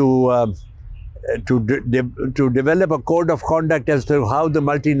to develop a code of conduct as to how the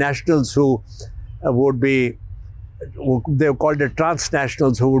multinationals who would be, they were called the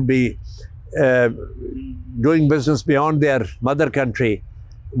transnationals, who would be doing business beyond their mother country,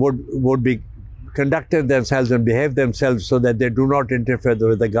 would be conducted themselves and behave themselves so that they do not interfere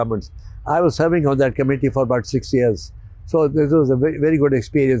with the governments. I was serving on that committee for about 6 years. So this was a very, very good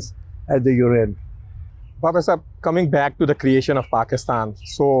experience at the UN. Babar Sahib, coming back to the creation of Pakistan,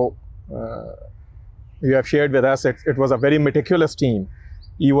 so you have shared with us it was a very meticulous team.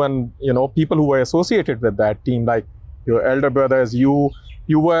 Even, you know, people who were associated with that team, like your elder brothers, you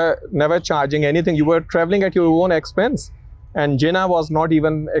were never charging anything. You were traveling at your own expense, and Jinnah was not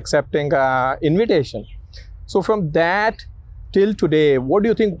even accepting invitation. So from that till today, what do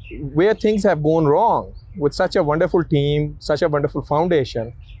you think, where things have gone wrong with such a wonderful team, such a wonderful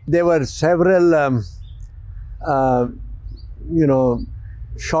foundation? There were several you know,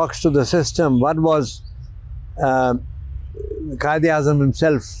 shocks to the system. One was Quaid-e-Azam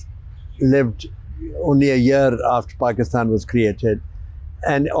himself lived only a year after Pakistan was created,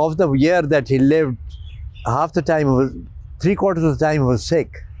 and of the year that he lived, half the time, 3/4 of the time he was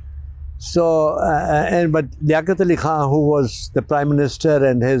sick. So, but Liaquat Ali Khan, who was the Prime Minister,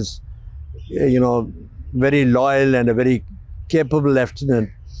 and his, you know, very loyal and a very capable lieutenant,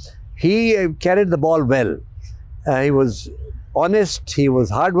 he carried the ball well. He was honest, he was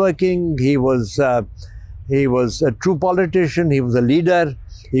hardworking, he was a true politician, he was a leader,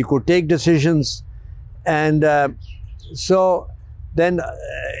 he could take decisions. And so then,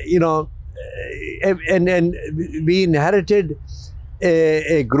 you know, and we inherited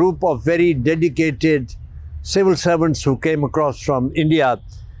a group of very dedicated civil servants who came across from India,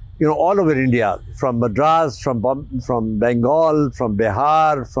 you know, all over India, from Madras, from Bengal, from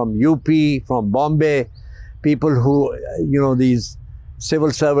Bihar, from UP, from Bombay, people who, you know, these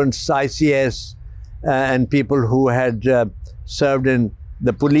civil servants, ICS, and people who had served in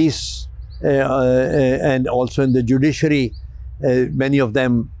the police and also in the judiciary. Many of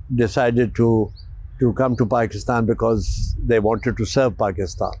them decided to come to Pakistan because they wanted to serve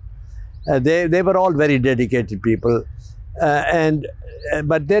Pakistan. They were all very dedicated people,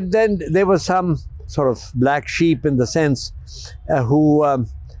 but then there were some sort of black sheep, in the sense who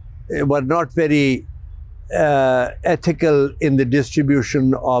were not very ethical in the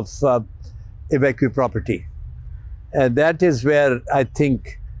distribution of evacuee property. That is where I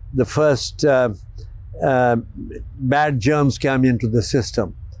think the first bad germs came into the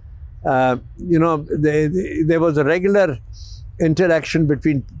system. You know, there was a regular interaction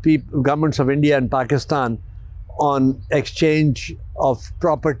between governments of India and Pakistan on exchange of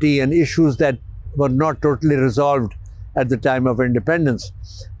property and issues that were not totally resolved at the time of independence.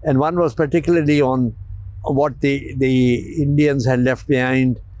 And one was particularly on what the Indians had left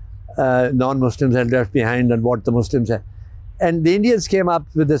behind, non-Muslims had left behind, and what the Muslims had. And the Indians came up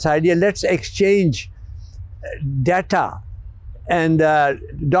with this idea, let's exchange data and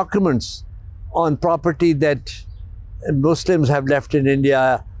documents on property that Muslims have left in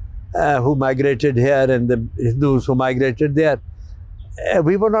India, who migrated here, and the Hindus who migrated there.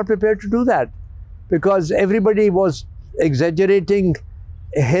 We were not prepared to do that because everybody was exaggerating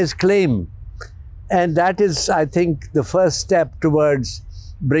his claim. And that is, I think, the first step towards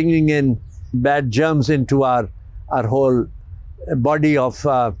bringing in bad germs into our whole body of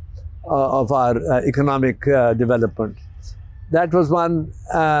our economic development. That was one.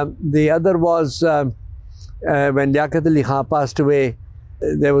 The other was when Liaquat Ali Khan passed away,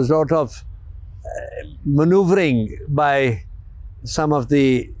 there was a lot of maneuvering by some of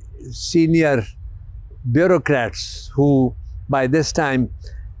the senior bureaucrats who by this time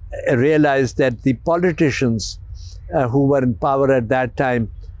realized that the politicians who were in power at that time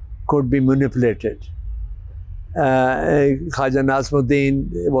could be manipulated. Khaja Nasmuddin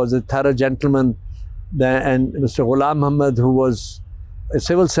was a thorough gentleman, and Mr. Ghulam Muhammad, who was a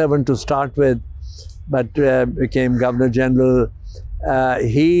civil servant to start with, but became Governor General,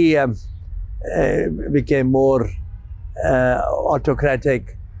 he became more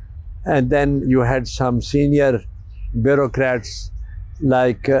autocratic. And then you had some senior bureaucrats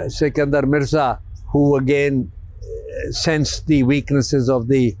like Sikandar Mirza, who again sensed the weaknesses of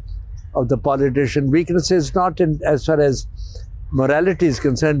the politician. Weaknesses not in as far as morality is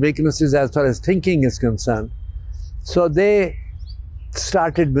concerned, weaknesses as far as thinking is concerned. So they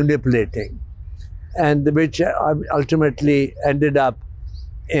started manipulating, and which ultimately ended up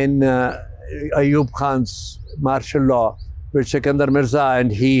in Ayub Khan's martial law, which Sikandar Mirza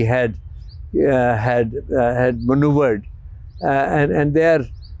and he had maneuvered, and there,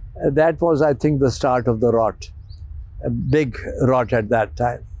 that was, I think, the start of the rot, a big rot at that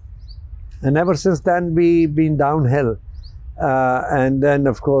time. And ever since then, we've been downhill. And then,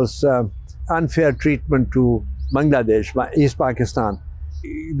 of course, unfair treatment to Bangladesh, East Pakistan.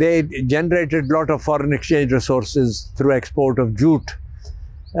 They generated a lot of foreign exchange resources through export of jute,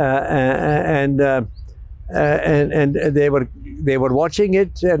 and they were watching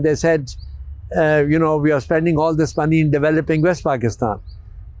it, and they said, you know, we are spending all this money in developing West Pakistan,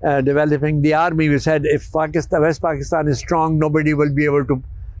 developing the army. We said, if West Pakistan is strong, nobody will be able to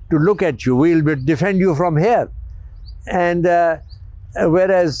look at you. We'll defend you from here. And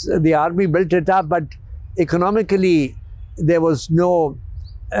whereas the army built it up, but economically there was no,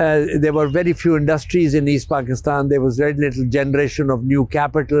 there were very few industries in East Pakistan. There was very little generation of new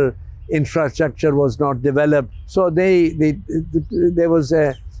capital. Infrastructure was not developed. So there was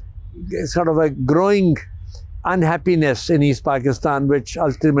a sort of a growing unhappiness in East Pakistan, which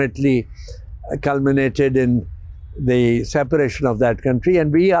ultimately culminated in the separation of that country.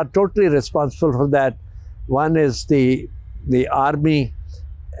 And we are totally responsible for that. One is the army,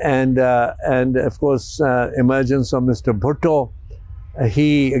 and of course emergence of Mr. Bhutto.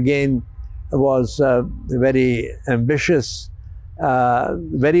 He again was very ambitious,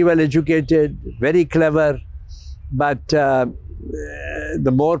 very well educated, very clever, but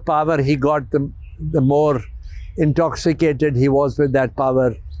the more power he got, the more intoxicated he was with that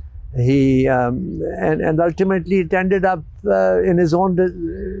power. He and ultimately it ended up in his own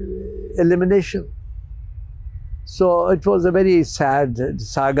elimination. So it was a very sad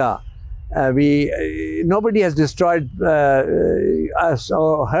saga. Nobody has destroyed us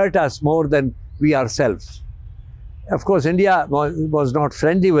or hurt us more than we ourselves. Of course, India was not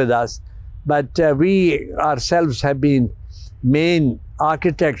friendly with us, but we ourselves have been main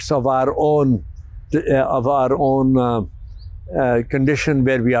architects of our own condition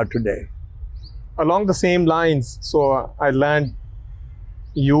where we are today. Along the same lines, so I learned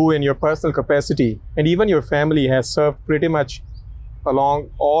you in your personal capacity and even your family has served pretty much along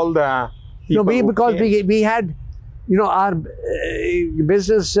all the people. No, because we had, you know, our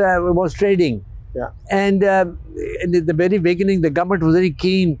business was trading. Yeah. And in the very beginning, the government was very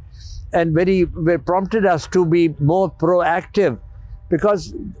keen and very prompted us to be more proactive,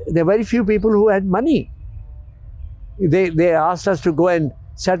 because there were very few people who had money. They asked us to go and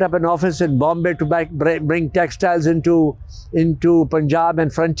set up an office in Bombay to bring textiles into Punjab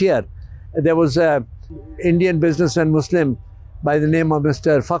and frontier. There was an Indian businessman Muslim by the name of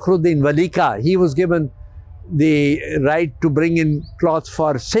Mr. Fakhruddin Walika. He was given the right to bring in cloth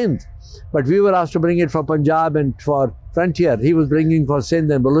for Sindh, but we were asked to bring it for Punjab and for frontier. He was bringing for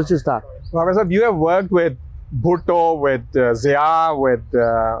Sindh and Balochistan. Professor, you have worked with Bhutto, with Zia, with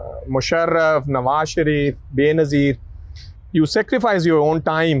Musharraf, Nawaz Sharif, Benazir. You sacrificed your own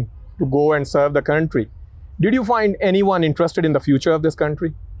time to go and serve the country. Did you find anyone interested in the future of this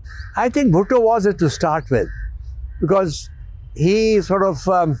country? I think Bhutto was it to start with, because he sort of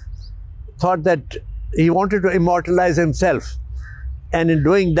thought that he wanted to immortalize himself. And in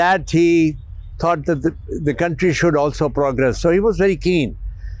doing that, he thought that the country should also progress. So he was very keen.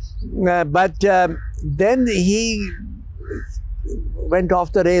 But then he went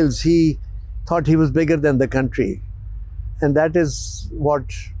off the rails. He thought he was bigger than the country. And that is what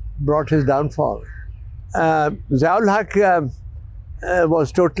brought his downfall. Ziaul Haq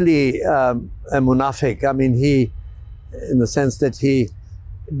was totally a munafiq. I mean, he, in the sense that he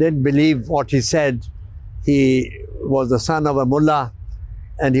didn't believe what he said. He was the son of a mullah,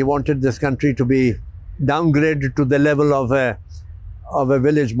 and he wanted this country to be downgraded to the level of a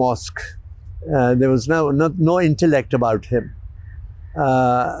village mosque. There was no intellect about him.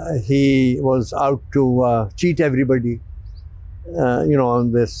 He was out to cheat everybody. You know,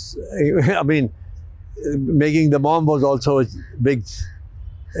 on this, I mean, making the bomb was also a big,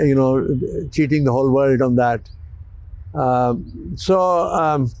 you know, cheating the whole world on that. So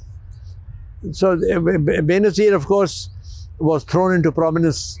Benazir, of course, was thrown into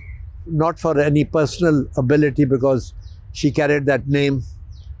prominence not for any personal ability, because she carried that name,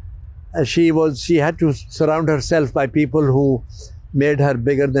 She had to surround herself by people who made her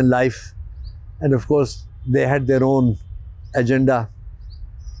bigger than life, and of course they had their own agenda.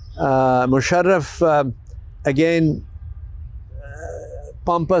 Musharraf, again,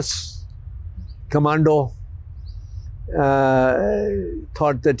 pompous commando,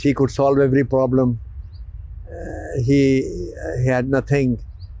 thought that he could solve every problem. He had nothing,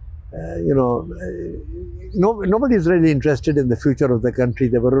 nobody's really interested in the future of the country.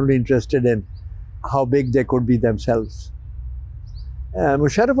 They were only interested in how big they could be themselves.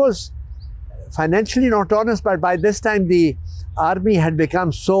 Musharraf was financially not honest, but by this time the army had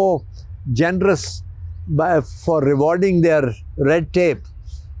become so generous for rewarding their red tape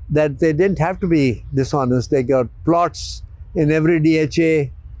that they didn't have to be dishonest. They got plots in every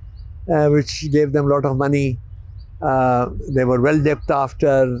DHA, which gave them a lot of money. They were well looked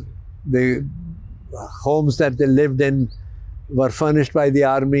after. The homes that they lived in were furnished by the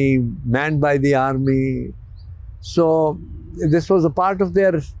army, manned by the army. So this was a part of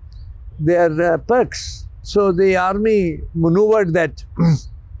their perks. So the army maneuvered that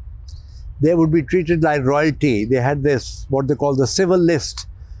they would be treated like royalty. They had this, what they call the civil list,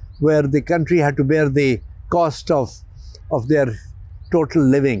 where the country had to bear the cost of their total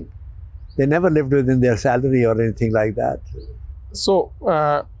living. They never lived within their salary or anything like that. So,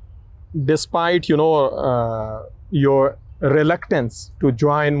 despite your reluctance to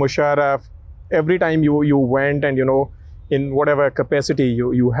join Musharraf, every time you went and in whatever capacity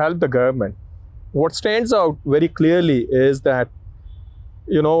you helped the government, what stands out very clearly is that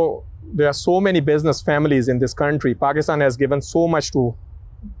there are so many business families in this country. Pakistan has given so much to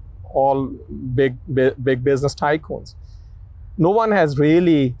all big business tycoons. No one has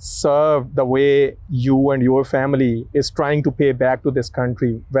really served the way you and your family is trying to pay back to this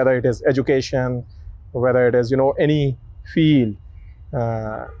country, whether it is education, whether it is any field.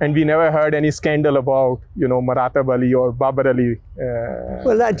 And we never heard any scandal about Maratab Ali or Babar Ali.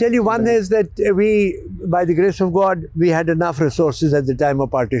 Well, I tell you, one is that we, by the grace of God, we had enough resources at the time of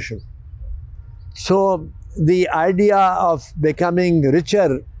partition. So the idea of becoming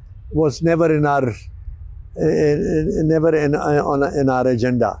richer was never in our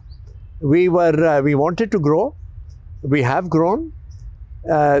agenda. We wanted to grow. We have grown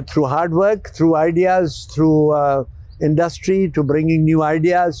through hard work, through ideas, through industry, to bringing new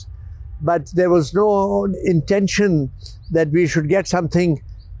ideas. But there was no intention that we should get something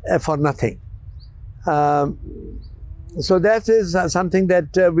for nothing. So that is something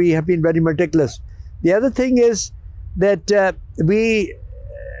that we have been very meticulous. The other thing is that we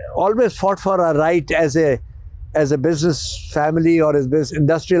always fought for our right as a business family or as a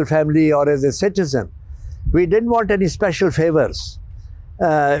industrial family or as a citizen. We didn't want any special favors,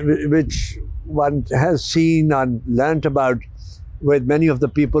 which one has seen and learnt about with many of the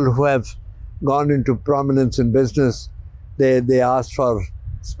people who have gone into prominence in business. They asked for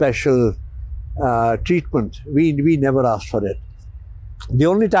special treatment. We never asked for it. The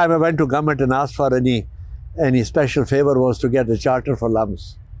only time I went to government and asked for any special favor was to get a charter for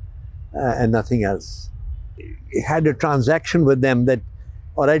lumps and nothing else. We had a transaction with them that,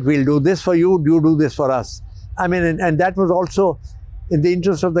 all right, we'll do this for you, you do this for us. I mean, and that was also in the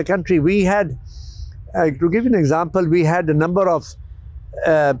interest of the country. We had, to give you an example, we had a number of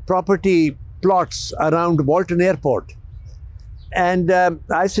property plots around Bolton Airport. And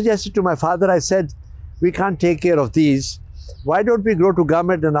I suggested to my father, I said, we can't take care of these. Why don't we go to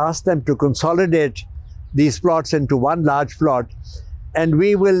government and ask them to consolidate these plots into one large plot, and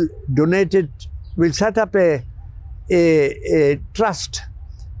we will donate it, we'll set up a trust,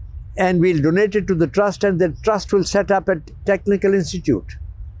 and we'll donate it to the trust, and the trust will set up a technical institute.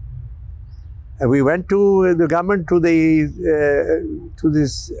 And we went to the government, to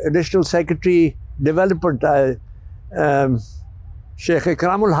this additional secretary development, Sheikh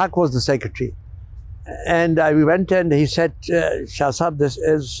Ikramul Haq was the secretary. And we went and he said, Shah Sahab, this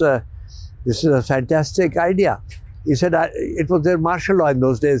is a fantastic idea. He said, it was their martial law in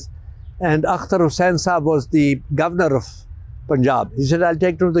those days. And Akhtar Hussain Sahab was the governor of Punjab. He said, I'll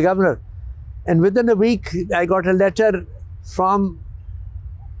take it to the governor. And within a week, I got a letter from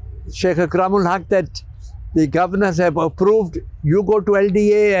Sheikh Ikramul Haq that the governors have approved. You go to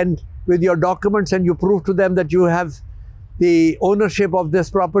LDA and with your documents and you prove to them that you have the ownership of this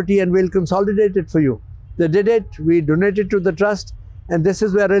property and we'll consolidate it for you. They did it, we donated to the trust, and this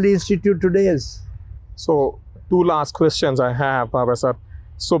is where Ali Institute today is. So, two last questions I have, Baba Sahab.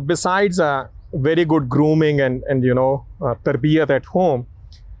 So, besides very good grooming and tarbiyat at home,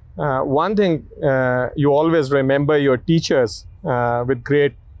 one thing you always remember your teachers with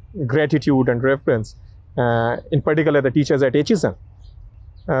great gratitude and reverence, in particular the teachers at HSM.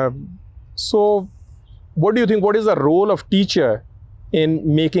 So what do you think, what is the role of teacher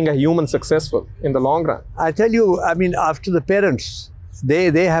in making a human successful in the long run? I tell you, I mean, after the parents,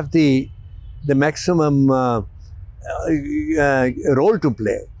 they have the maximum role to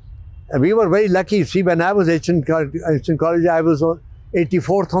play. And we were very lucky. See, when I was in college, I was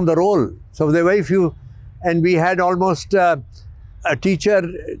 84th on the roll. So there were very few, and we had almost a teacher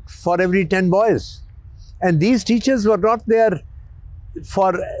for every 10 boys. And these teachers were not there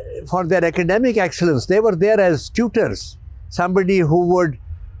for their academic excellence. They were there as tutors, somebody who would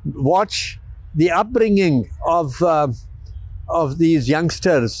watch the upbringing of these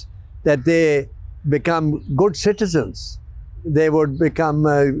youngsters, that they become good citizens. They would become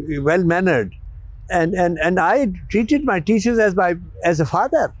well-mannered. And I treated my teachers as a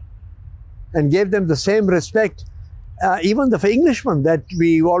father and gave them the same respect. Even the Englishmen that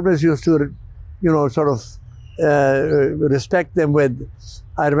we always used to, sort of respect them with.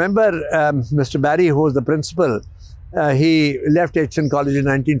 I remember Mr. Barry, who was the principal, he left H.N. College in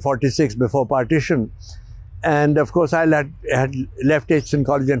 1946 before partition. And of course, I had left H.N.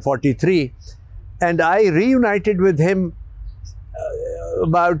 College in 43. And I reunited with him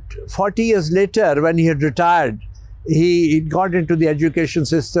about 40 years later when he had retired. He got into the education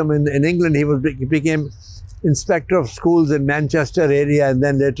system in England. He became inspector of schools in Manchester area and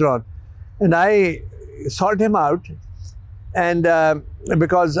then later on. And I sought him out, and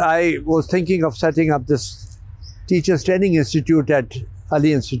because I was thinking of setting up this Teachers Training Institute at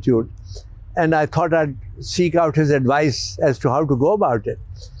Ali Institute, and I thought I'd seek out his advice as to how to go about it.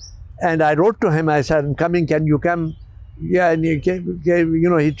 And I wrote to him, I said, I'm coming, can you come? Yeah, and he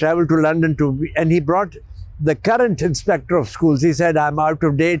he traveled to London and he brought the current inspector of schools. He said, I'm out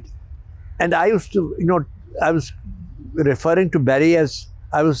of date. And I used to, I was referring to Barry as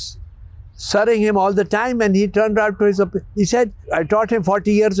I was serving him all the time, and he turned out to he said, I taught him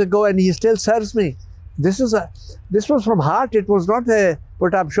 40 years ago and he still serves me. This was from heart. It was not a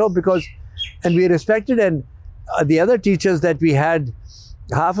put-up show, and we respected, and the other teachers that we had,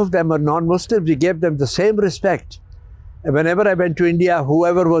 half of them were non-Muslims. We gave them the same respect. And whenever I went to India,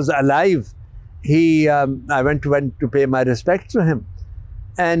 whoever was alive, I went to pay my respects to him.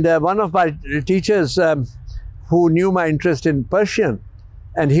 And one of my teachers who knew my interest in Persian,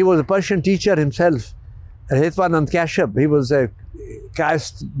 and he was a Persian teacher himself, Hitwanand Kashyap, he was a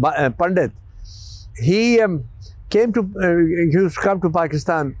caste Pandit. He used to come to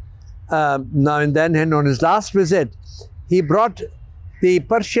Pakistan now and then, and on his last visit, he brought the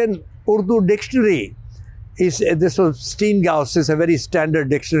Persian Urdu dictionary. This was Steengaus, is a very standard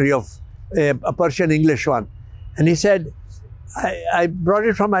dictionary of a Persian English one. And he said, I brought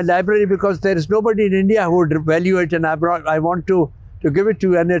it from my library because there is nobody in India who would value it, and I want to give it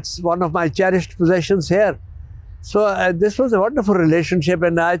to you, and it's one of my cherished possessions here. So this was a wonderful relationship,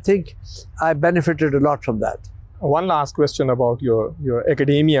 and I think I benefited a lot from that. One last question about your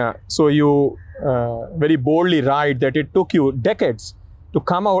academia. So you very boldly write that it took you decades to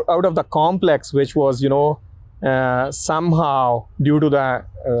come out of the complex, which was, somehow due to the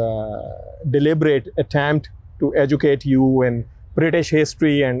deliberate attempt to educate you in British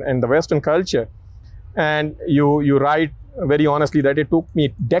history and the Western culture. And you write very honestly that it took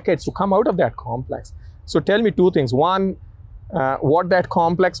me decades to come out of that complex. So tell me two things. One, what that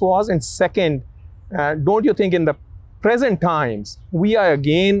complex was, and second, don't you think in the present times, we are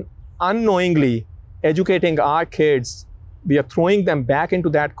again unknowingly educating our kids, we are throwing them back into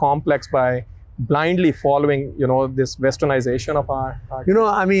that complex by blindly following, this westernization of our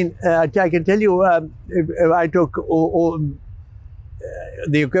I mean, I can tell you, if I took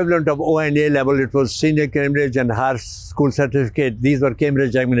the equivalent of O and A level, it was Senior Cambridge and Higher School Certificate. These were Cambridge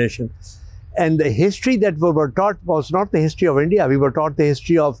examinations. And the history that we were taught was not the history of India. We were taught the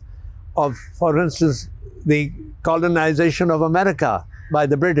history of for instance, the colonization of America by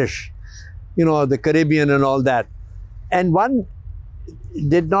the British, the Caribbean and all that. And one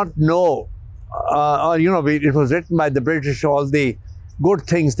did not know, it was written by the British, all the good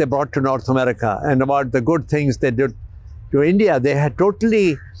things they brought to North America and about the good things they did to India. They had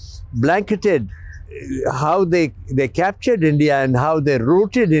totally blanketed how they captured India and how they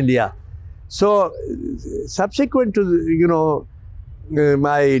rooted India. So subsequent to,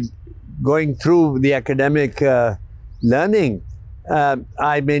 my going through the academic learning,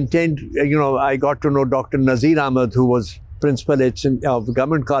 I maintained, I got to know Dr. Nazir Ahmed, who was principal of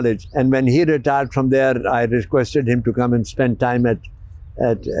Government College. And when he retired from there, I requested him to come and spend time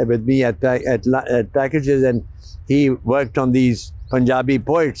with me at packages, and he worked on these Punjabi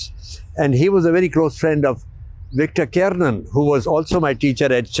poets. And he was a very close friend of Victor Kiernan, who was also my teacher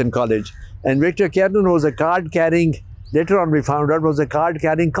at H.N. College. And Victor Kiernan was a card-carrying later on we found out was a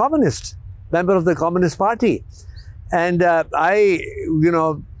card-carrying communist, member of the Communist Party. And I,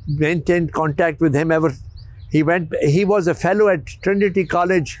 maintained contact with him ever. He was a fellow at Trinity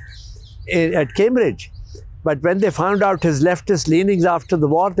College at Cambridge. But when they found out his leftist leanings after the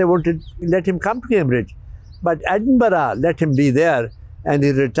war, they wanted to let him come to Cambridge. But Edinburgh let him be there, and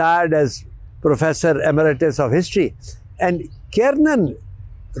he retired as Professor Emeritus of History. And Kiernan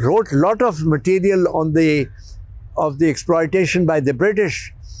wrote a lot of material on the exploitation by the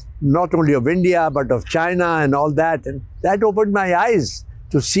British, not only of India, but of China and all that. And that opened my eyes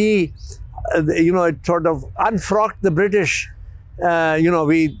to see, it sort of unfrocked the British.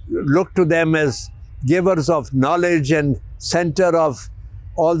 We looked to them as givers of knowledge and center of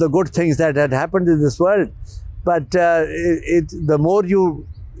all the good things that had happened in this world. But the more you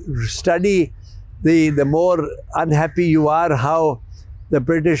study, the more unhappy you are how the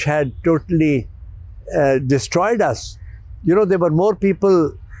British had totally destroyed us. There were more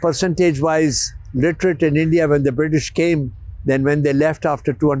people percentage-wise literate in India when the British came than when they left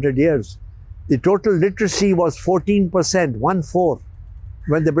after 200 years. The total literacy was 14%, 1/4,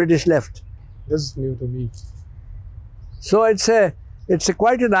 when the British left. This is new to me. So it's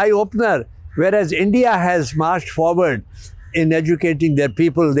quite an eye-opener. Whereas India has marched forward in educating their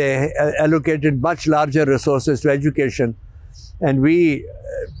people, they allocated much larger resources to education, and we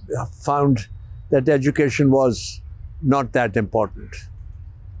found that education was not that important,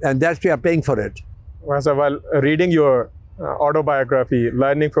 and that we are paying for it. So while reading your autobiography,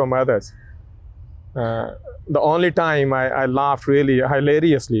 learning from others, the only time I laughed really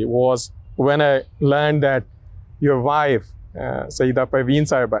hilariously was when I learned that your wife, Sayyida Parveen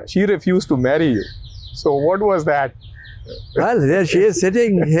Sahiba, she refused to marry you. So what was that? Well, there she is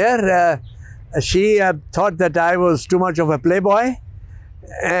sitting here. She thought that I was too much of a playboy,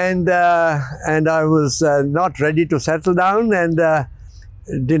 and I was not ready to settle down, and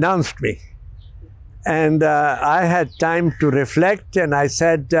denounced me. And I had time to reflect, and I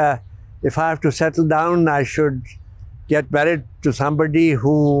said, if I have to settle down, I should get married to somebody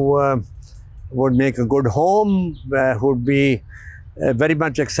who would make a good home, who would be very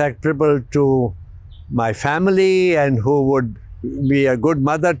much acceptable to my family, and who would be a good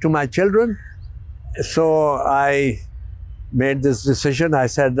mother to my children. So I made this decision. I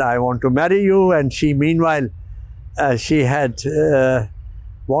said, I want to marry you. And she, meanwhile, she had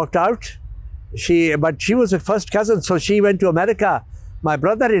walked out. But she was a first cousin, so she went to America. My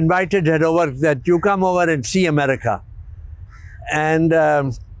brother invited her over, that you come over and see America. And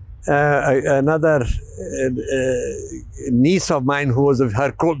another niece of mine, who was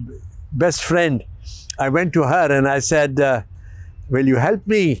her best friend, I went to her and I said, will you help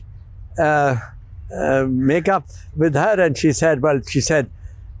me make up with her? And she said, well,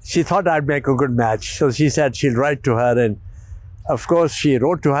 she thought I'd make a good match. So she said she'll write to her. And of course, she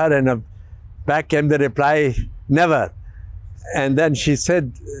wrote to her, and back came the reply, never. And then she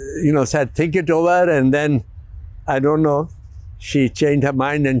said, think it over. And then, I don't know, she changed her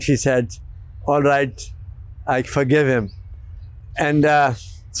mind and she said, all right, I forgive him. And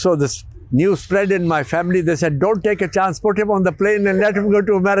so this news spread in my family. They said, don't take a chance, put him on the plane and let him go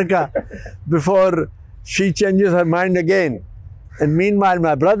to America before she changes her mind again. And meanwhile,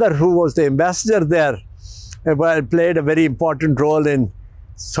 my brother, who was the ambassador there, played a very important role in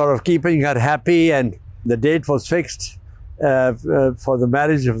sort of keeping her happy. And the date was fixed for the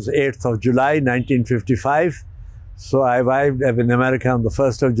marriage. It was 8th of July, 1955. So I arrived in America on the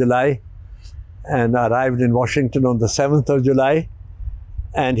 1st of July and arrived in Washington on the 7th of July.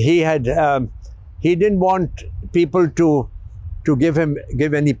 And he didn't want people to give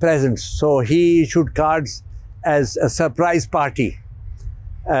any presents. So he issued cards as a surprise party.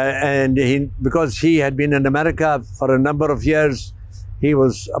 Because he had been in America for a number of years, he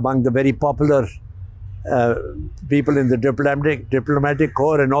was among the very popular people in the diplomatic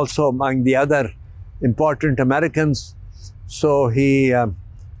corps, and also among the other important Americans. So he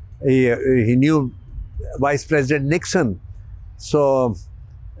knew Vice President Nixon. So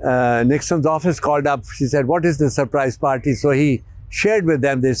Nixon's office called up. She said, what is this surprise party? So he shared with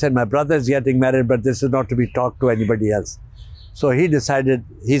them. They said, my brother's getting married, but this is not to be talked to anybody else. So he decided,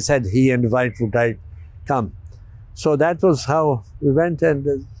 he said he and his wife would come. So that was how we went,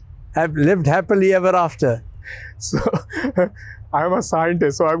 and have lived happily ever after. So I'm a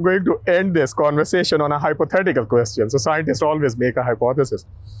scientist, so I'm going to end this conversation on a hypothetical question. So scientists always make a hypothesis.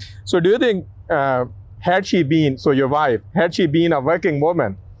 So do you think, had she been, so your wife, had she been a working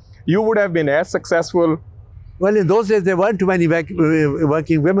woman, you would have been as successful? Well, in those days, there weren't too many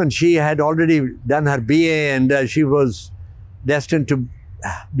working women. She had already done her BA, and she was destined to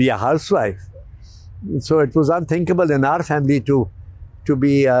be a housewife. So it was unthinkable in our family to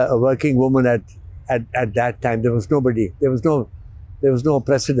be a working woman at that time. There was nobody. There was no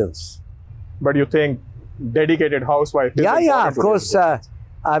precedence. But you think dedicated housewife is Yeah, of important to course. this?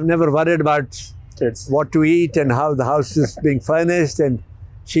 I've never worried about Kids. what to eat and how the house is being furnished, and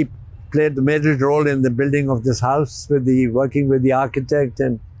she played the major role in the building of this house working with the architect.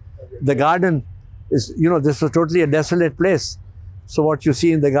 And the garden is, this was totally a desolate place. So what you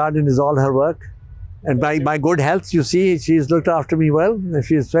see in the garden is all her work. And by my good health, you see, she's looked after me well, and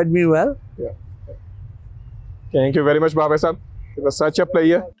she's fed me well. Yeah. Thank you very much, Babar Sahib. It was such a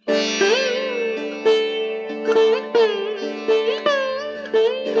pleasure.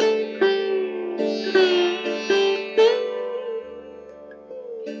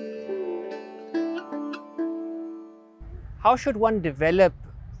 How should one develop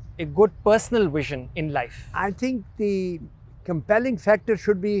a good personal vision in life? I think the compelling factor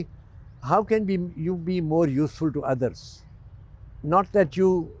should be, how can you be more useful to others? Not that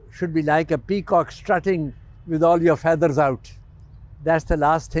you should be like a peacock strutting with all your feathers out. That's the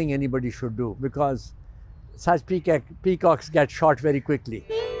last thing anybody should do, because such peacocks get shot very quickly.